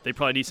in it. They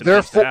probably need some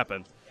things to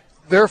happen.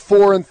 They're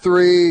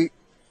 4-3.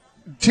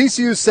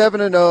 TCU's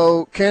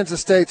 7-0.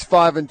 Kansas State's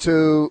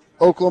 5-2.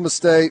 Oklahoma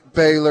State,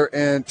 Baylor,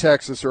 and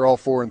Texas are all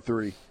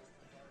 4-3.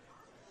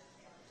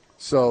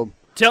 So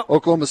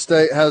Oklahoma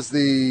State has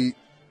the.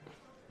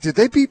 Did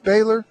they beat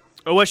Baylor?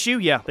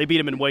 OSU, yeah, they beat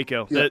them in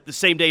Waco. Yeah. The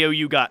same day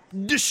OU got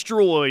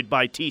destroyed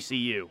by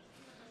TCU.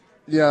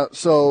 Yeah,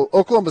 so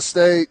Oklahoma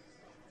State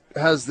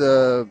has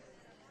the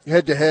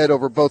head-to-head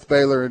over both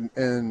Baylor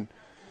and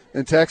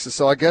Texas.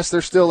 So I guess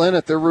they're still in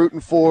it. They're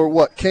rooting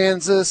for,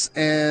 Kansas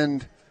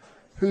and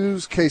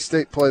who's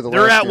K-State play the last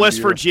They're at game West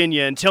of the year?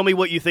 Virginia, and tell me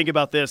what you think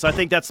about this. I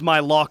think that's my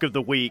lock of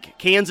the week.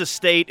 Kansas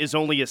State is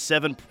only a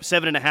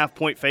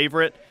 7.5-point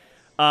favorite.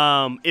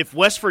 If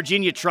West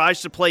Virginia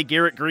tries to play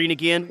Garrett Green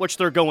again, which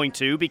they're going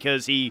to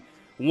because he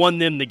won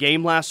them the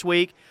game last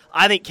week,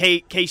 I think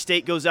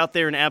K-State goes out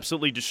there and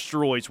absolutely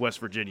destroys West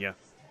Virginia.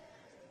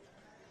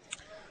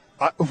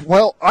 I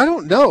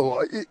don't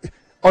know.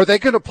 Are they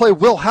going to play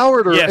Will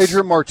Howard or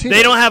Adrian Martinez?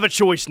 They don't have a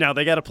choice now.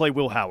 They got to play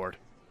Will Howard.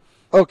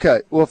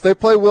 Okay. Well, if they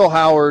play Will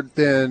Howard,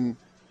 then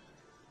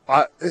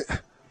I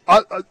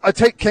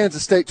take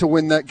Kansas State to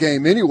win that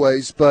game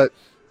anyways, but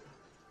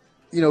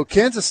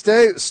Kansas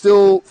State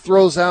still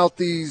throws out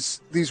these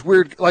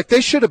weird – like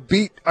they should have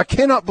beat – I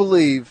cannot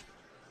believe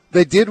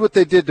they did what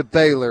they did to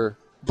Baylor,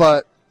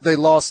 but they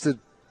lost to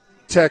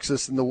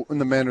Texas in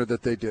the manner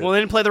that they did. Well, they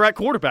didn't play the right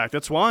quarterback.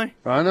 That's why.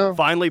 I know.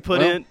 Finally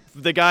put in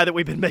the guy that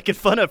we've been making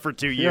fun of for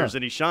 2 years,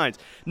 and he shines.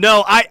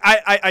 No,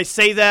 I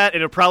say that,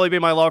 and it'll probably be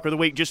my lock of the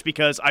week just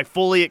because I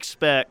fully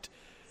expect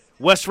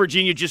West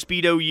Virginia just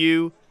beat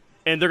OU,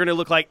 and they're going to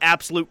look like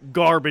absolute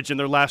garbage in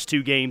their last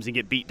 2 games and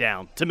get beat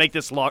down to make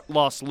this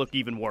loss look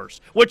even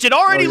worse, which it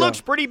already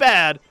looks pretty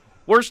bad.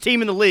 Worst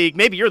team in the league.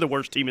 Maybe you're the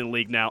worst team in the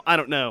league now. I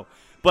don't know.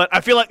 But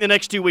I feel like the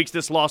next 2 weeks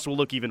this loss will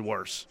look even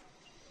worse.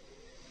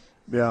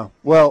 Yeah.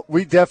 Well,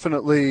 we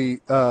definitely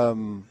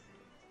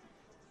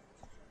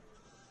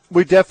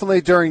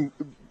during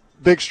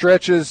big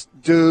stretches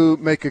do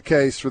make a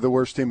case for the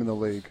worst team in the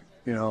league.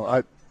 You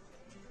know,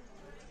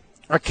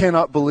 I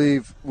cannot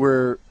believe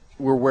we're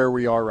where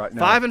we are right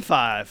now.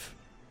 5-5.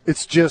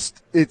 It's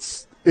just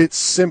it's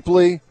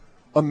simply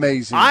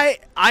amazing.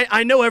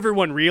 I know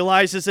everyone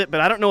realizes it,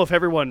 but I don't know if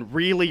everyone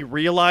really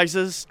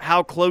realizes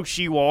how close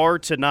you are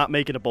to not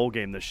making a bowl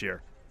game this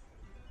year.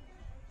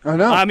 I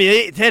know. I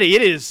mean, Teddy,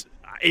 it is.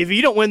 If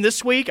you don't win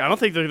this week, I don't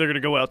think they're going to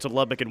go out to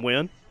Lubbock and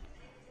win.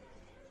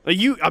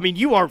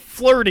 You are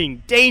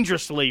flirting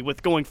dangerously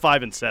with going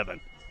 5-7.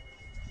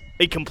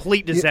 A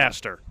complete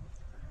disaster.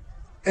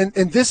 And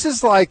this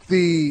is like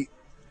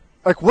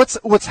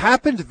what's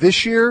happened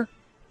this year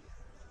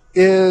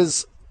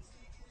is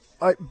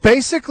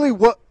basically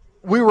what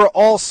we were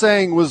all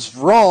saying was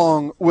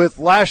wrong with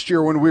last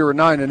year when we were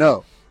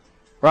 9-0,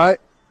 right?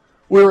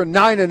 We were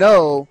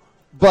 9-0,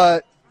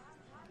 but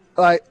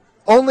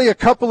only a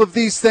couple of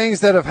these things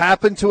that have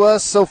happened to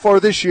us so far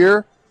this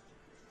year.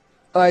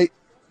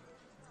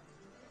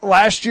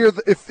 Last year,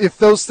 if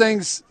those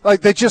things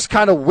they just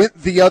kind of went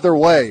the other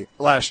way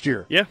last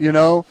year. Yeah, you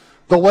know,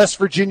 the West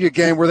Virginia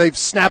game where they've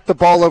snapped the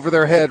ball over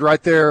their head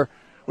right there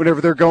whenever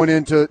they're going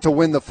in to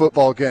win the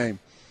football game.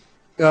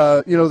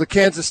 The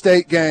Kansas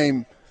State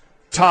game,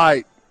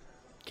 tight.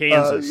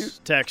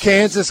 Texas.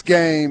 Kansas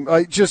game,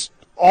 just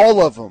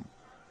all of them.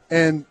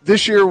 And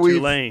this year we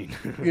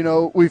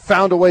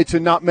found a way to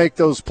not make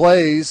those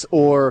plays,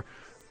 or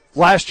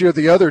last year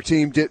the other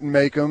team didn't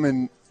make them.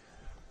 And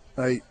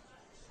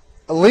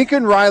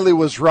Lincoln Riley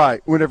was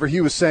right whenever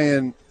he was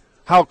saying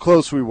how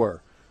close we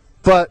were.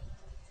 But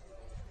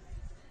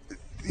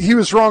he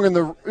was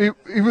wrong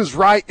he was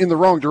right in the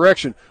wrong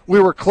direction. We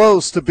were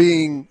close to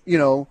being,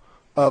 a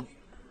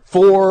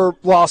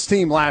 4-loss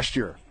team last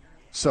year.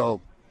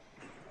 So,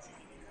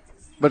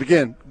 but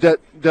again, that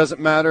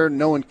doesn't matter.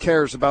 No one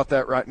cares about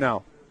that right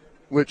now,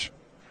 which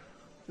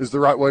is the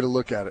right way to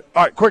look at it.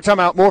 All right, quick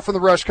timeout. More from the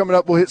Rush coming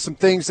up. We'll hit some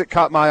things that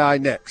caught my eye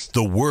next.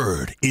 The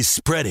word is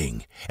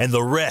spreading, and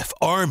the Ref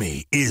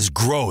Army is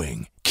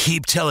growing.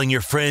 Keep telling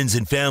your friends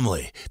and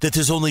family that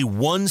there's only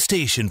one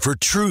station for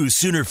true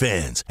Sooner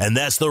fans, and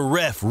that's the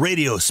Ref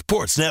Radio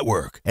Sports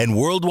Network, and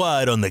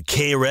worldwide on the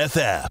KREF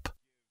app.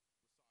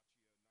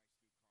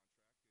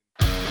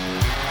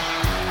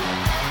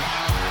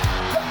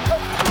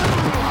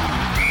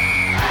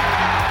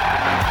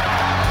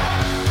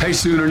 Hey,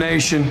 Sooner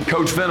Nation,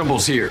 Coach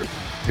Venables here.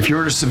 If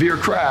you're in a severe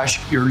crash,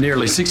 you're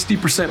nearly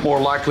 60%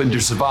 more likely to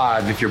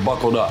survive if you're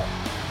buckled up.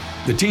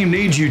 The team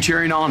needs you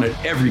cheering on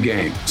at every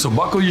game, so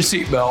buckle your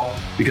seatbelt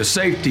because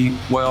safety,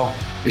 well,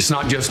 it's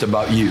not just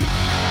about you.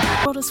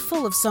 The world is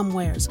full of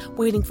somewheres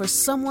waiting for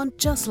someone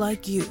just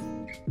like you.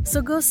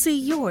 So go see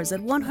yours at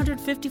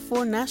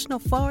 154 national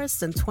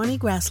forests and 20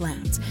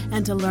 grasslands.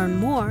 And to learn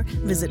more,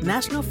 visit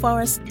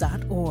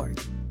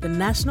nationalforest.org. The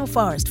National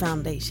Forest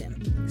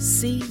Foundation.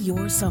 See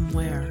your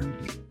somewhere.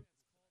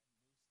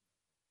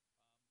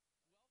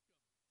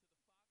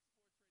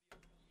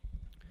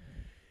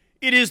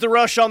 It is the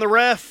Rush on the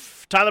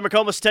Ref. Tyler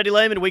McComas, Teddy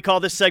Lehman. We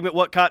call this segment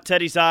What Caught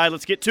Teddy's Eye.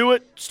 Let's get to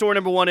it. Story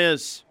number one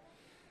is?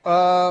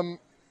 I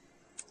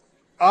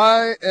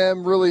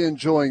am really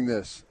enjoying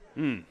this.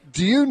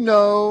 Do you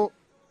know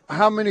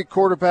how many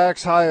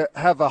quarterbacks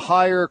have a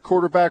higher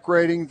quarterback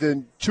rating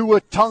than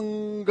Tua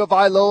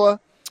Tagovailoa?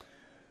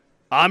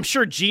 I'm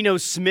sure Geno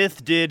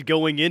Smith did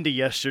going into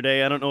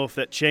yesterday. I don't know if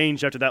that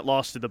changed after that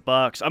loss to the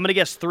Bucs. I'm going to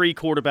guess 3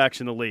 quarterbacks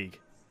in the league.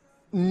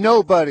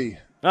 Nobody.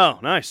 Oh,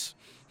 nice.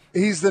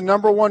 He's the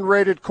number 1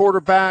 rated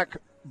quarterback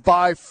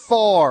by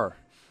far.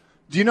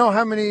 Do you know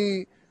how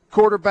many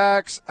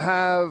quarterbacks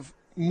have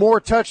more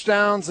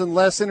touchdowns and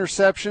less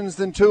interceptions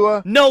than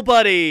Tua?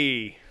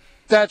 Nobody.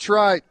 That's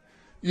right.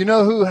 You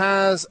know who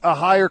has a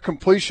higher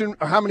completion,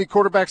 or how many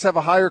quarterbacks have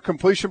a higher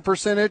completion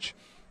percentage?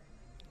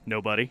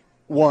 Nobody.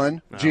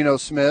 1, Geno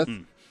Smith.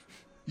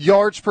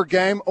 Yards per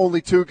game, only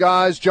 2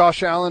 guys,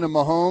 Josh Allen and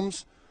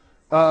Mahomes.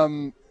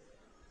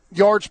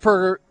 Yards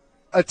per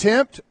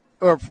attempt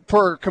or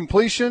per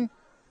completion,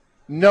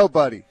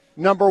 nobody.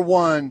 Number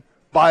 1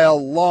 by a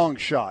long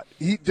shot.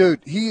 He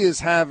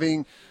is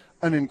having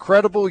an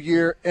incredible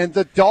year. And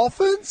the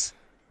Dolphins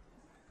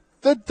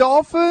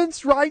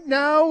right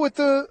now with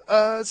the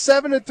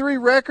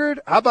 7-3 record,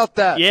 how about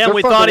that? Yeah, They're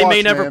we fun thought to he may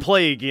watch, never man.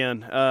 play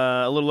again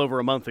a little over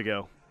a month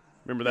ago.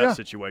 Remember that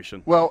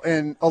situation? Well,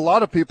 and a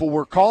lot of people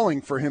were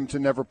calling for him to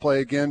never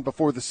play again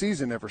before the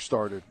season ever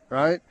started,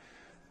 right?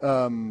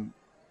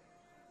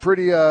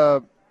 Pretty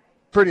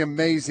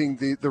amazing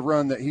the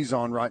run that he's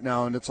on right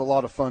now, and it's a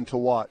lot of fun to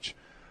watch.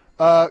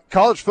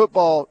 College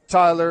football,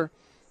 Tyler,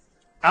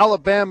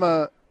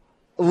 Alabama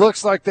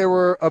looks like they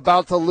were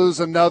about to lose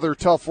another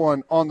tough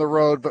one on the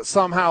road, but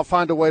somehow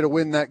find a way to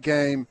win that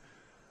game.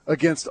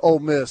 against Ole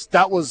Miss.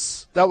 That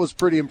was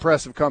pretty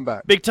impressive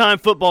comeback. Big-time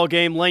football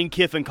game. Lane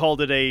Kiffin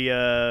called it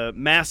a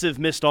massive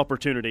missed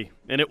opportunity,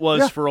 and it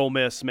was for Ole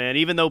Miss, man.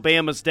 Even though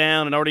Bama's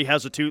down and already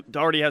has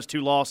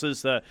two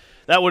losses, that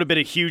would have been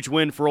a huge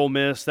win for Ole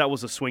Miss. That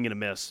was a swing and a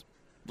miss.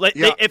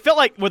 It felt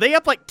like, were they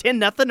up like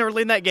 10-0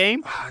 early in that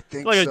game? I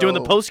think like I was doing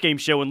so. the post-game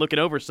show and looking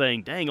over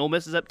saying, dang, Ole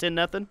Miss is up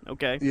 10-0?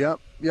 Okay. Yep.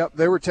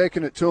 They were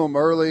taking it to them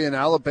early, and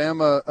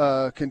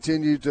Alabama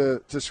continued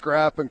to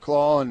scrap and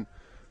claw and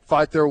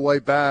fight their way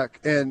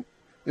back. And,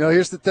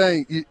 here's the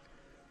thing.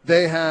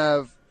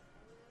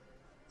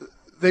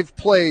 They've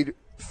played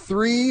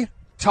 3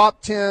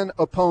 top 10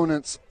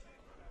 opponents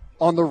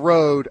on the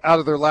road out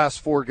of their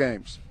last 4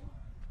 games.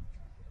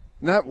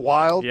 Isn't that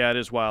wild? Yeah, it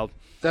is wild.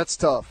 That's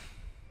tough.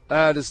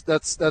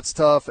 That's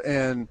tough.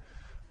 And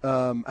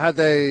had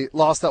they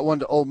lost that one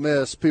to Ole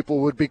Miss, people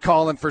would be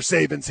calling for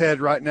Saban's head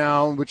right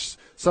now, which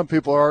some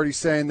people are already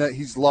saying that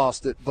he's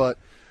lost it. But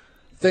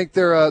I think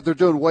they're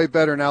doing way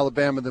better in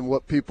Alabama than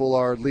what people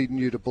are leading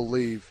you to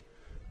believe.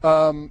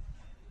 The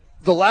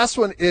last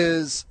one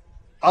is,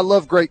 I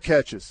love great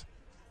catches.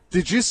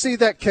 Did you see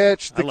that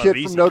catch? The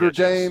kid from Notre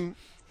Dame.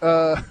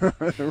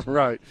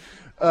 Right.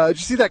 Did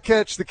you see that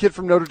catch the kid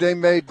from Notre Dame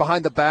made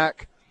behind the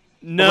back?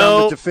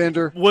 No. The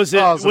defender. Was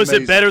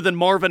it better than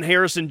Marvin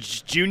Harrison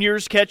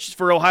Jr.'s catch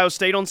for Ohio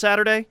State on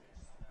Saturday?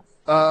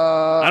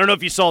 I don't know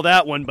if you saw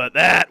that one, but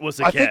that was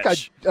a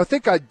catch. I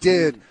think I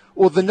did.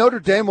 Well, the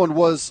Notre Dame one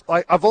was,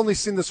 I've only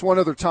seen this one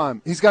other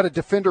time. He's got a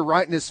defender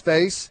right in his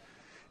face,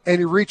 and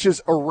he reaches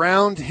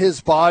around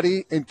his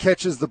body and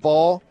catches the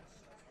ball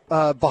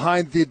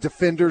behind the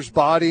defender's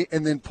body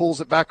and then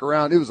pulls it back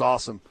around. It was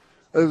awesome.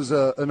 It was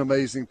an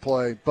amazing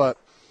play, but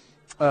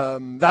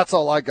that's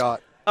all I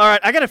got. All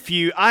right, I got a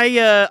few.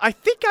 I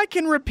think I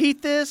can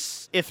repeat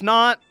this. If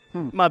not,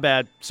 my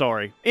bad.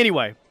 Sorry.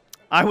 Anyway,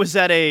 I was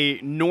at a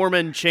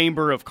Norman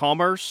Chamber of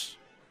Commerce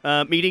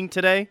meeting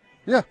today.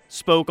 Yeah.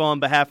 Spoke on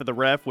behalf of the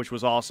ref, which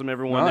was awesome.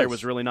 Everyone there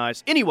was really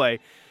nice. Anyway,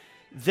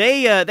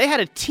 they had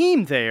a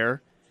team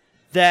there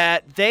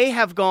that they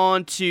have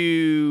gone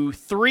to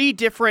 3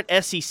 different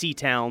SEC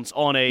towns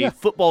on a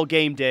football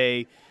game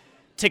day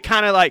to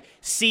kind of like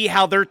see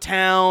how their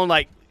town,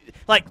 like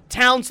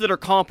towns that are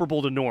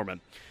comparable to Norman.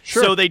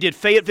 Sure. So they did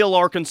Fayetteville,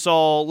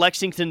 Arkansas,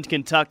 Lexington,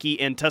 Kentucky,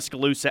 and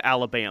Tuscaloosa,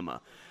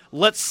 Alabama.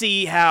 Let's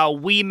see how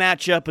we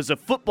match up as a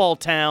football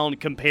town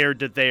compared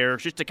to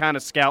theirs, just to kind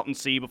of scout and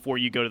see before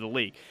you go to the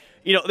league.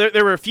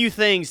 There were a few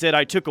things that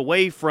I took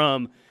away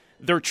from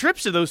their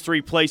trips to those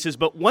 3 places,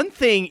 but one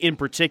thing in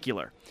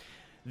particular,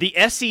 the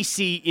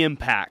SEC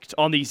impact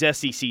on these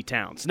SEC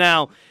towns.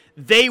 Now,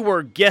 they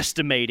were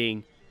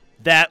guesstimating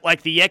that,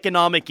 like, the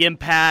economic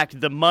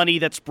impact, the money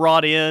that's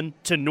brought in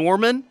to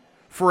Norman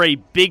for a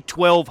Big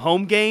 12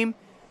 home game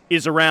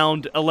is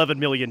around $11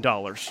 million,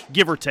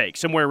 give or take,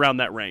 somewhere around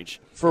that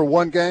range. For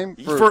one game?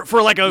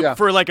 For like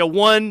a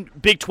one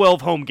Big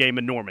 12 home game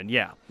in Norman,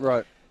 yeah.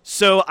 Right.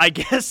 So I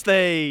guess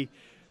they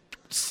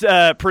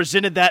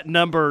presented that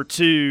number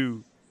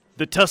to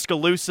the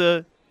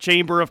Tuscaloosa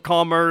Chamber of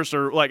Commerce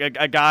or like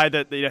a guy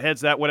that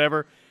heads that,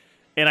 whatever.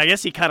 And I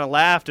guess he kind of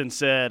laughed and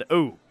said,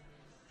 "Oh,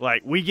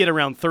 like we get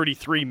around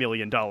 $33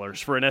 million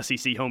for an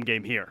SEC home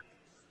game here."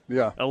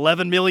 Yeah.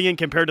 $11 million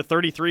compared to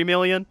 $33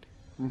 million?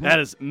 Mm-hmm. That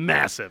is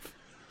massive.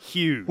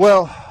 Huge.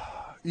 Well,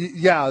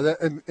 yeah,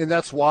 and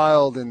that's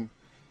wild. And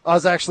I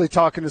was actually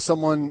talking to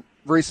someone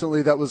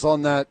recently that was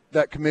on that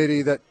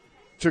committee that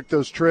took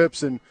those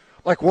trips. And,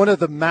 like, one of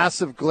the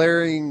massive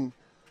glaring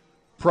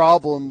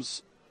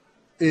problems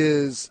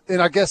is,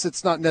 and I guess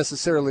it's not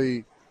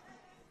necessarily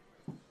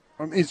 –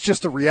 it's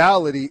just a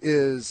reality,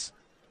 is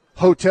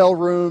hotel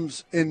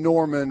rooms in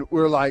Norman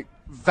were, like,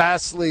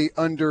 vastly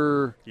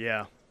under –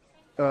 yeah.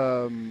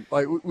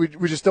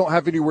 We just don't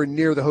have anywhere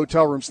near the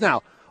hotel rooms.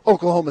 Now,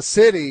 Oklahoma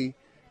City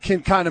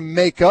can kind of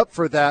make up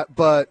for that,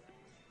 but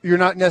you're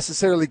not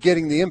necessarily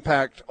getting the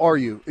impact, are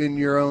you, in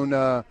your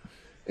own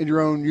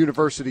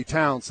university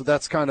town? So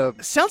that's kind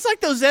of sounds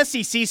like those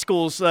SEC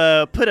schools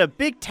put a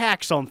big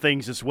tax on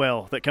things as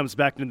well that comes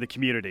back into the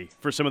community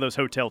for some of those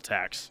hotel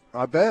tax.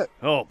 I bet.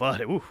 Oh,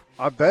 buddy, oof.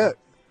 I bet.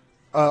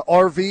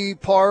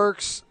 RV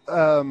parks,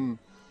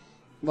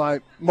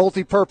 like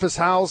multi-purpose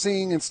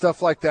housing and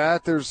stuff like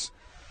that.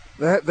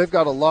 They've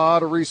got a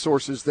lot of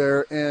resources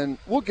there, and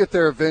we'll get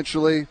there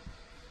eventually.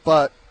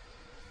 But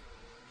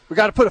we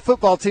got to put a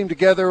football team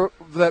together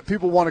that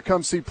people want to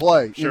come see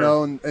play,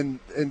 sure. and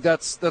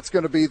that's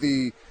going to be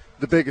the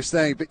biggest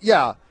thing. But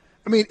yeah,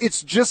 I mean,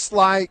 it's just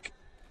like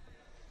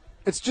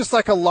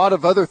a lot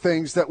of other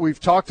things that we've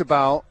talked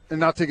about, and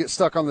not to get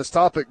stuck on this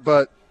topic,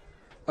 but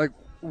like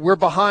we're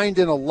behind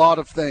in a lot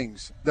of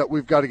things that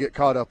we've got to get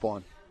caught up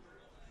on.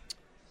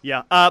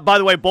 Yeah. By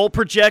the way, bowl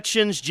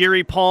projections,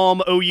 Jerry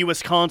Palm, OU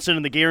Wisconsin,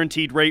 and the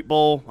Guaranteed Rate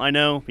Bowl. I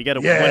know you got to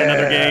win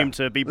another game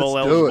to be bowl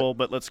eligible,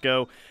 but let's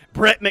go.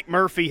 Brett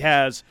McMurphy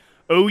has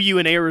OU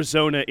and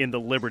Arizona in the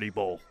Liberty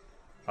Bowl.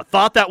 I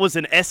thought that was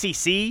an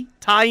SEC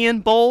tie-in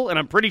bowl, and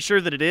I'm pretty sure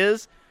that it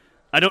is.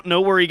 I don't know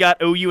where he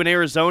got OU and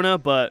Arizona,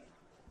 but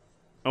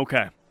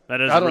okay. That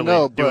doesn't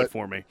really do it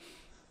for me.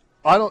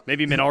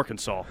 Maybe he meant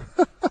Arkansas.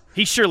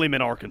 He surely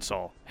meant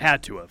Arkansas.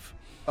 Had to have.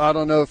 I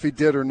don't know if he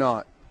did or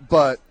not,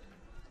 but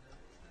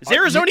does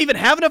Arizona even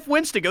have enough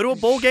wins to go to a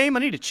bowl game? I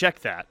need to check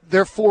that.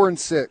 They're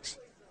 4-6,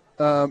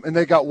 and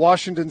they got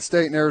Washington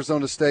State and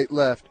Arizona State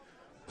left.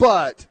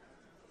 But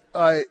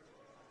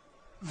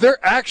they're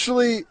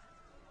actually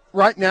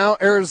right now.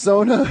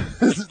 Arizona,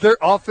 their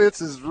offense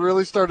has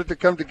really started to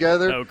come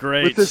together. Oh,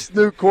 great! With this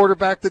new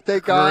quarterback that they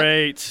got.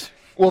 Great.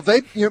 Well,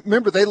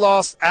 remember they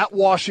lost at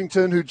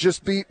Washington, who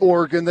just beat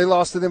Oregon. They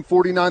lost to them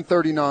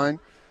 49-39.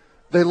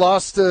 They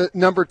lost to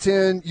number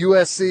 10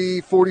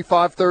 USC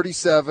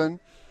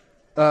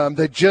 45-37.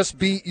 They just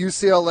beat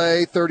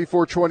UCLA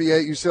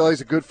 34-28. UCLA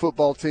is a good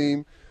football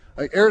team.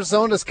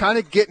 Arizona's kind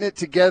of getting it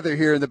together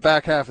here in the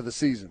back half of the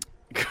season.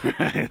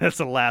 That's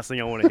the last thing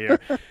I want to hear.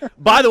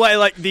 By the way,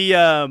 like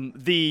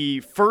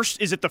the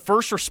first, is it the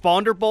First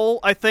Responder Bowl,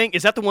 I think?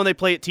 Is that the one they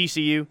play at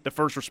TCU, the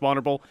First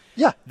Responder Bowl?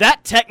 Yeah.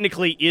 That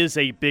technically is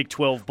a Big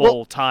 12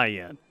 Bowl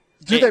tie-in.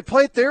 Do they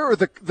play it there or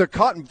the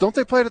Cotton? Don't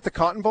they play it at the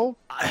Cotton Bowl?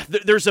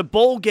 There's a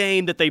bowl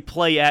game that they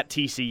play at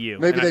TCU.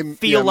 Maybe I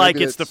feel like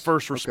it's the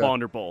First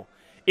Responder Bowl.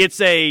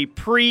 It's a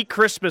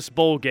pre-Christmas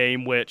bowl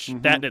game, which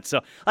that in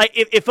itself, like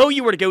if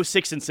OU were to go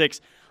 6-6,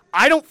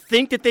 I don't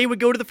think that they would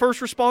go to the First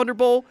Responder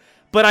Bowl.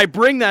 But I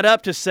bring that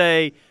up to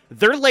say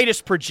their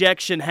latest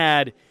projection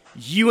had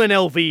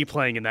UNLV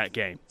playing in that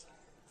game.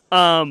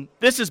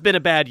 This has been a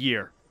bad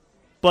year.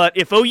 But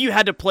if OU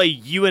had to play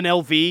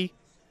UNLV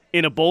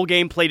in a bowl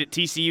game played at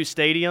TCU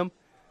Stadium,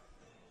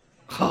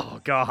 oh,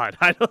 God.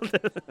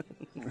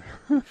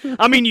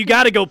 I mean, you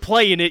got to go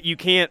play in it. You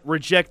can't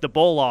reject the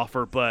bowl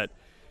offer, but,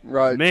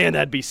 man,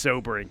 that'd be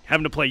sobering,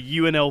 having to play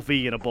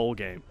UNLV in a bowl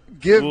game.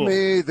 Give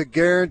me the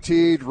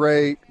guaranteed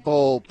rate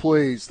bowl,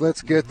 please.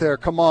 Let's get there.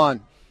 Come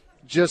on.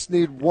 Just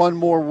need one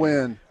more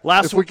win.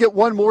 If we get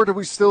one more,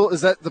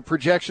 is that the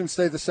projection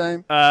stay the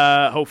same?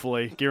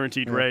 Hopefully.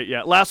 Guaranteed rate,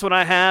 yeah. Last one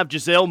I have,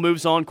 Giselle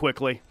moves on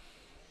quickly.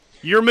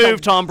 Your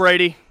move, Tom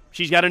Brady.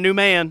 She's got a new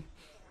man.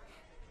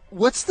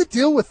 What's the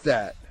deal with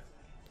that?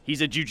 He's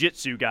a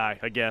jiu-jitsu guy,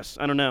 I guess.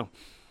 I don't know.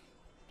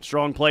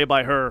 Strong play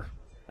by her.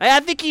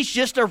 I think he's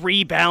just a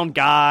rebound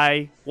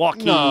guy,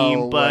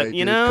 Joaquin, but,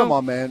 you know. Come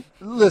on, man.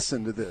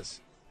 Listen to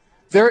this.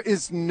 There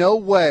is no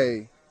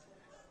way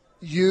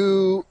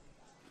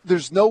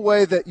there's no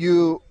way that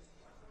you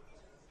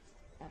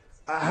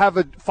have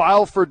a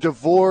file for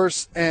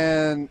divorce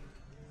and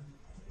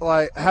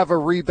have a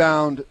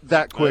rebound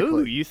that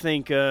quickly. Ooh, you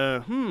think,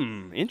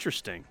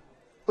 interesting.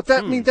 But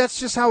that's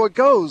just how it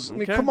goes. I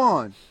mean, come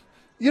on.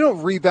 You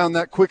don't rebound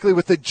that quickly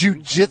with a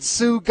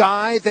jiu-jitsu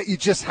guy that you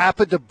just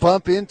happen to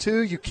bump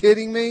into. You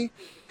kidding me?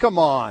 Come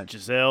on.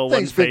 Giselle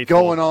wasn't faithful. Things been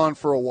going on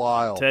for a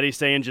while. Teddy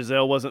saying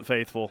Giselle wasn't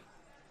faithful.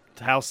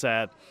 How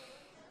sad.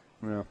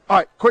 Yeah. All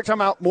right, quick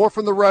timeout. More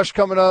from The Rush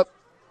coming up.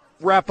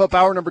 Wrap up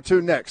hour number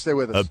 2 next. Stay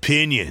with us.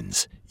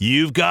 Opinions.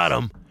 You've got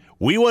them.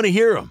 We want to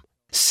hear them.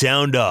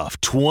 Sound off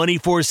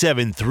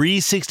 24/7,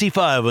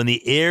 365 on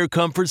the Air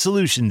Comfort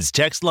Solutions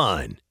text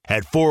line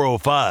at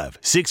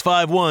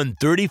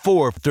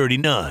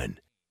 405-651-3439.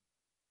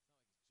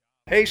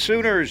 Hey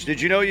Sooners, did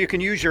you know you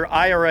can use your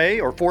IRA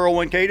or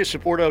 401k to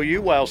support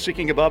OU while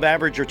seeking above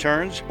average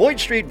returns? Boyd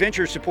Street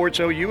Ventures supports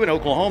OU in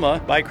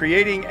Oklahoma by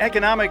creating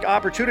economic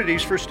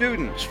opportunities for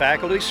students,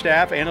 faculty,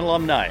 staff, and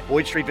alumni.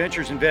 Boyd Street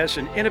Ventures invests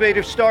in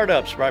innovative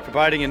startups by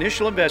providing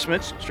initial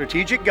investments,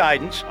 strategic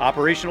guidance,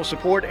 operational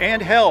support,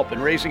 and help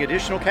in raising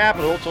additional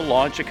capital to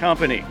launch a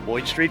company.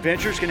 Boyd Street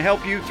Ventures can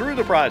help you through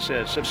the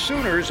process of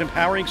Sooners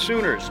empowering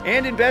Sooners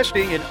and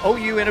investing in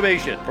OU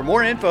innovation. For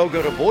more info,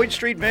 go to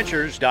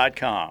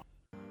BoydStreetVentures.com.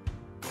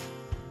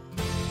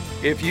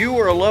 If you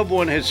or a loved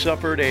one has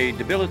suffered a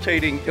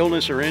debilitating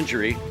illness or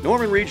injury,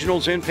 Norman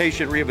Regional's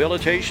inpatient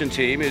rehabilitation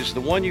team is the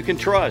one you can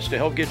trust to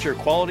help get your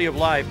quality of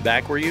life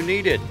back where you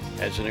need it.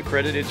 As an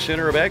accredited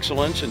center of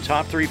excellence and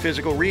top 3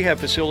 physical rehab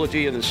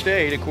facility in the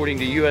state, according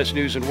to U.S.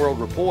 News &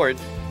 World Report,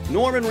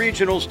 Norman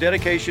Regional's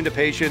dedication to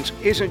patients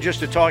isn't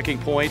just a talking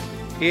point,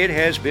 it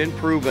has been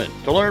proven.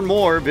 To learn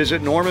more,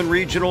 visit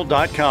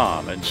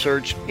normanregional.com and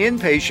search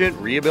inpatient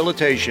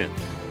rehabilitation.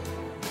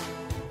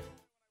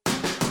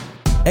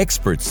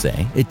 Experts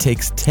say it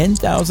takes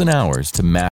 10,000 hours to master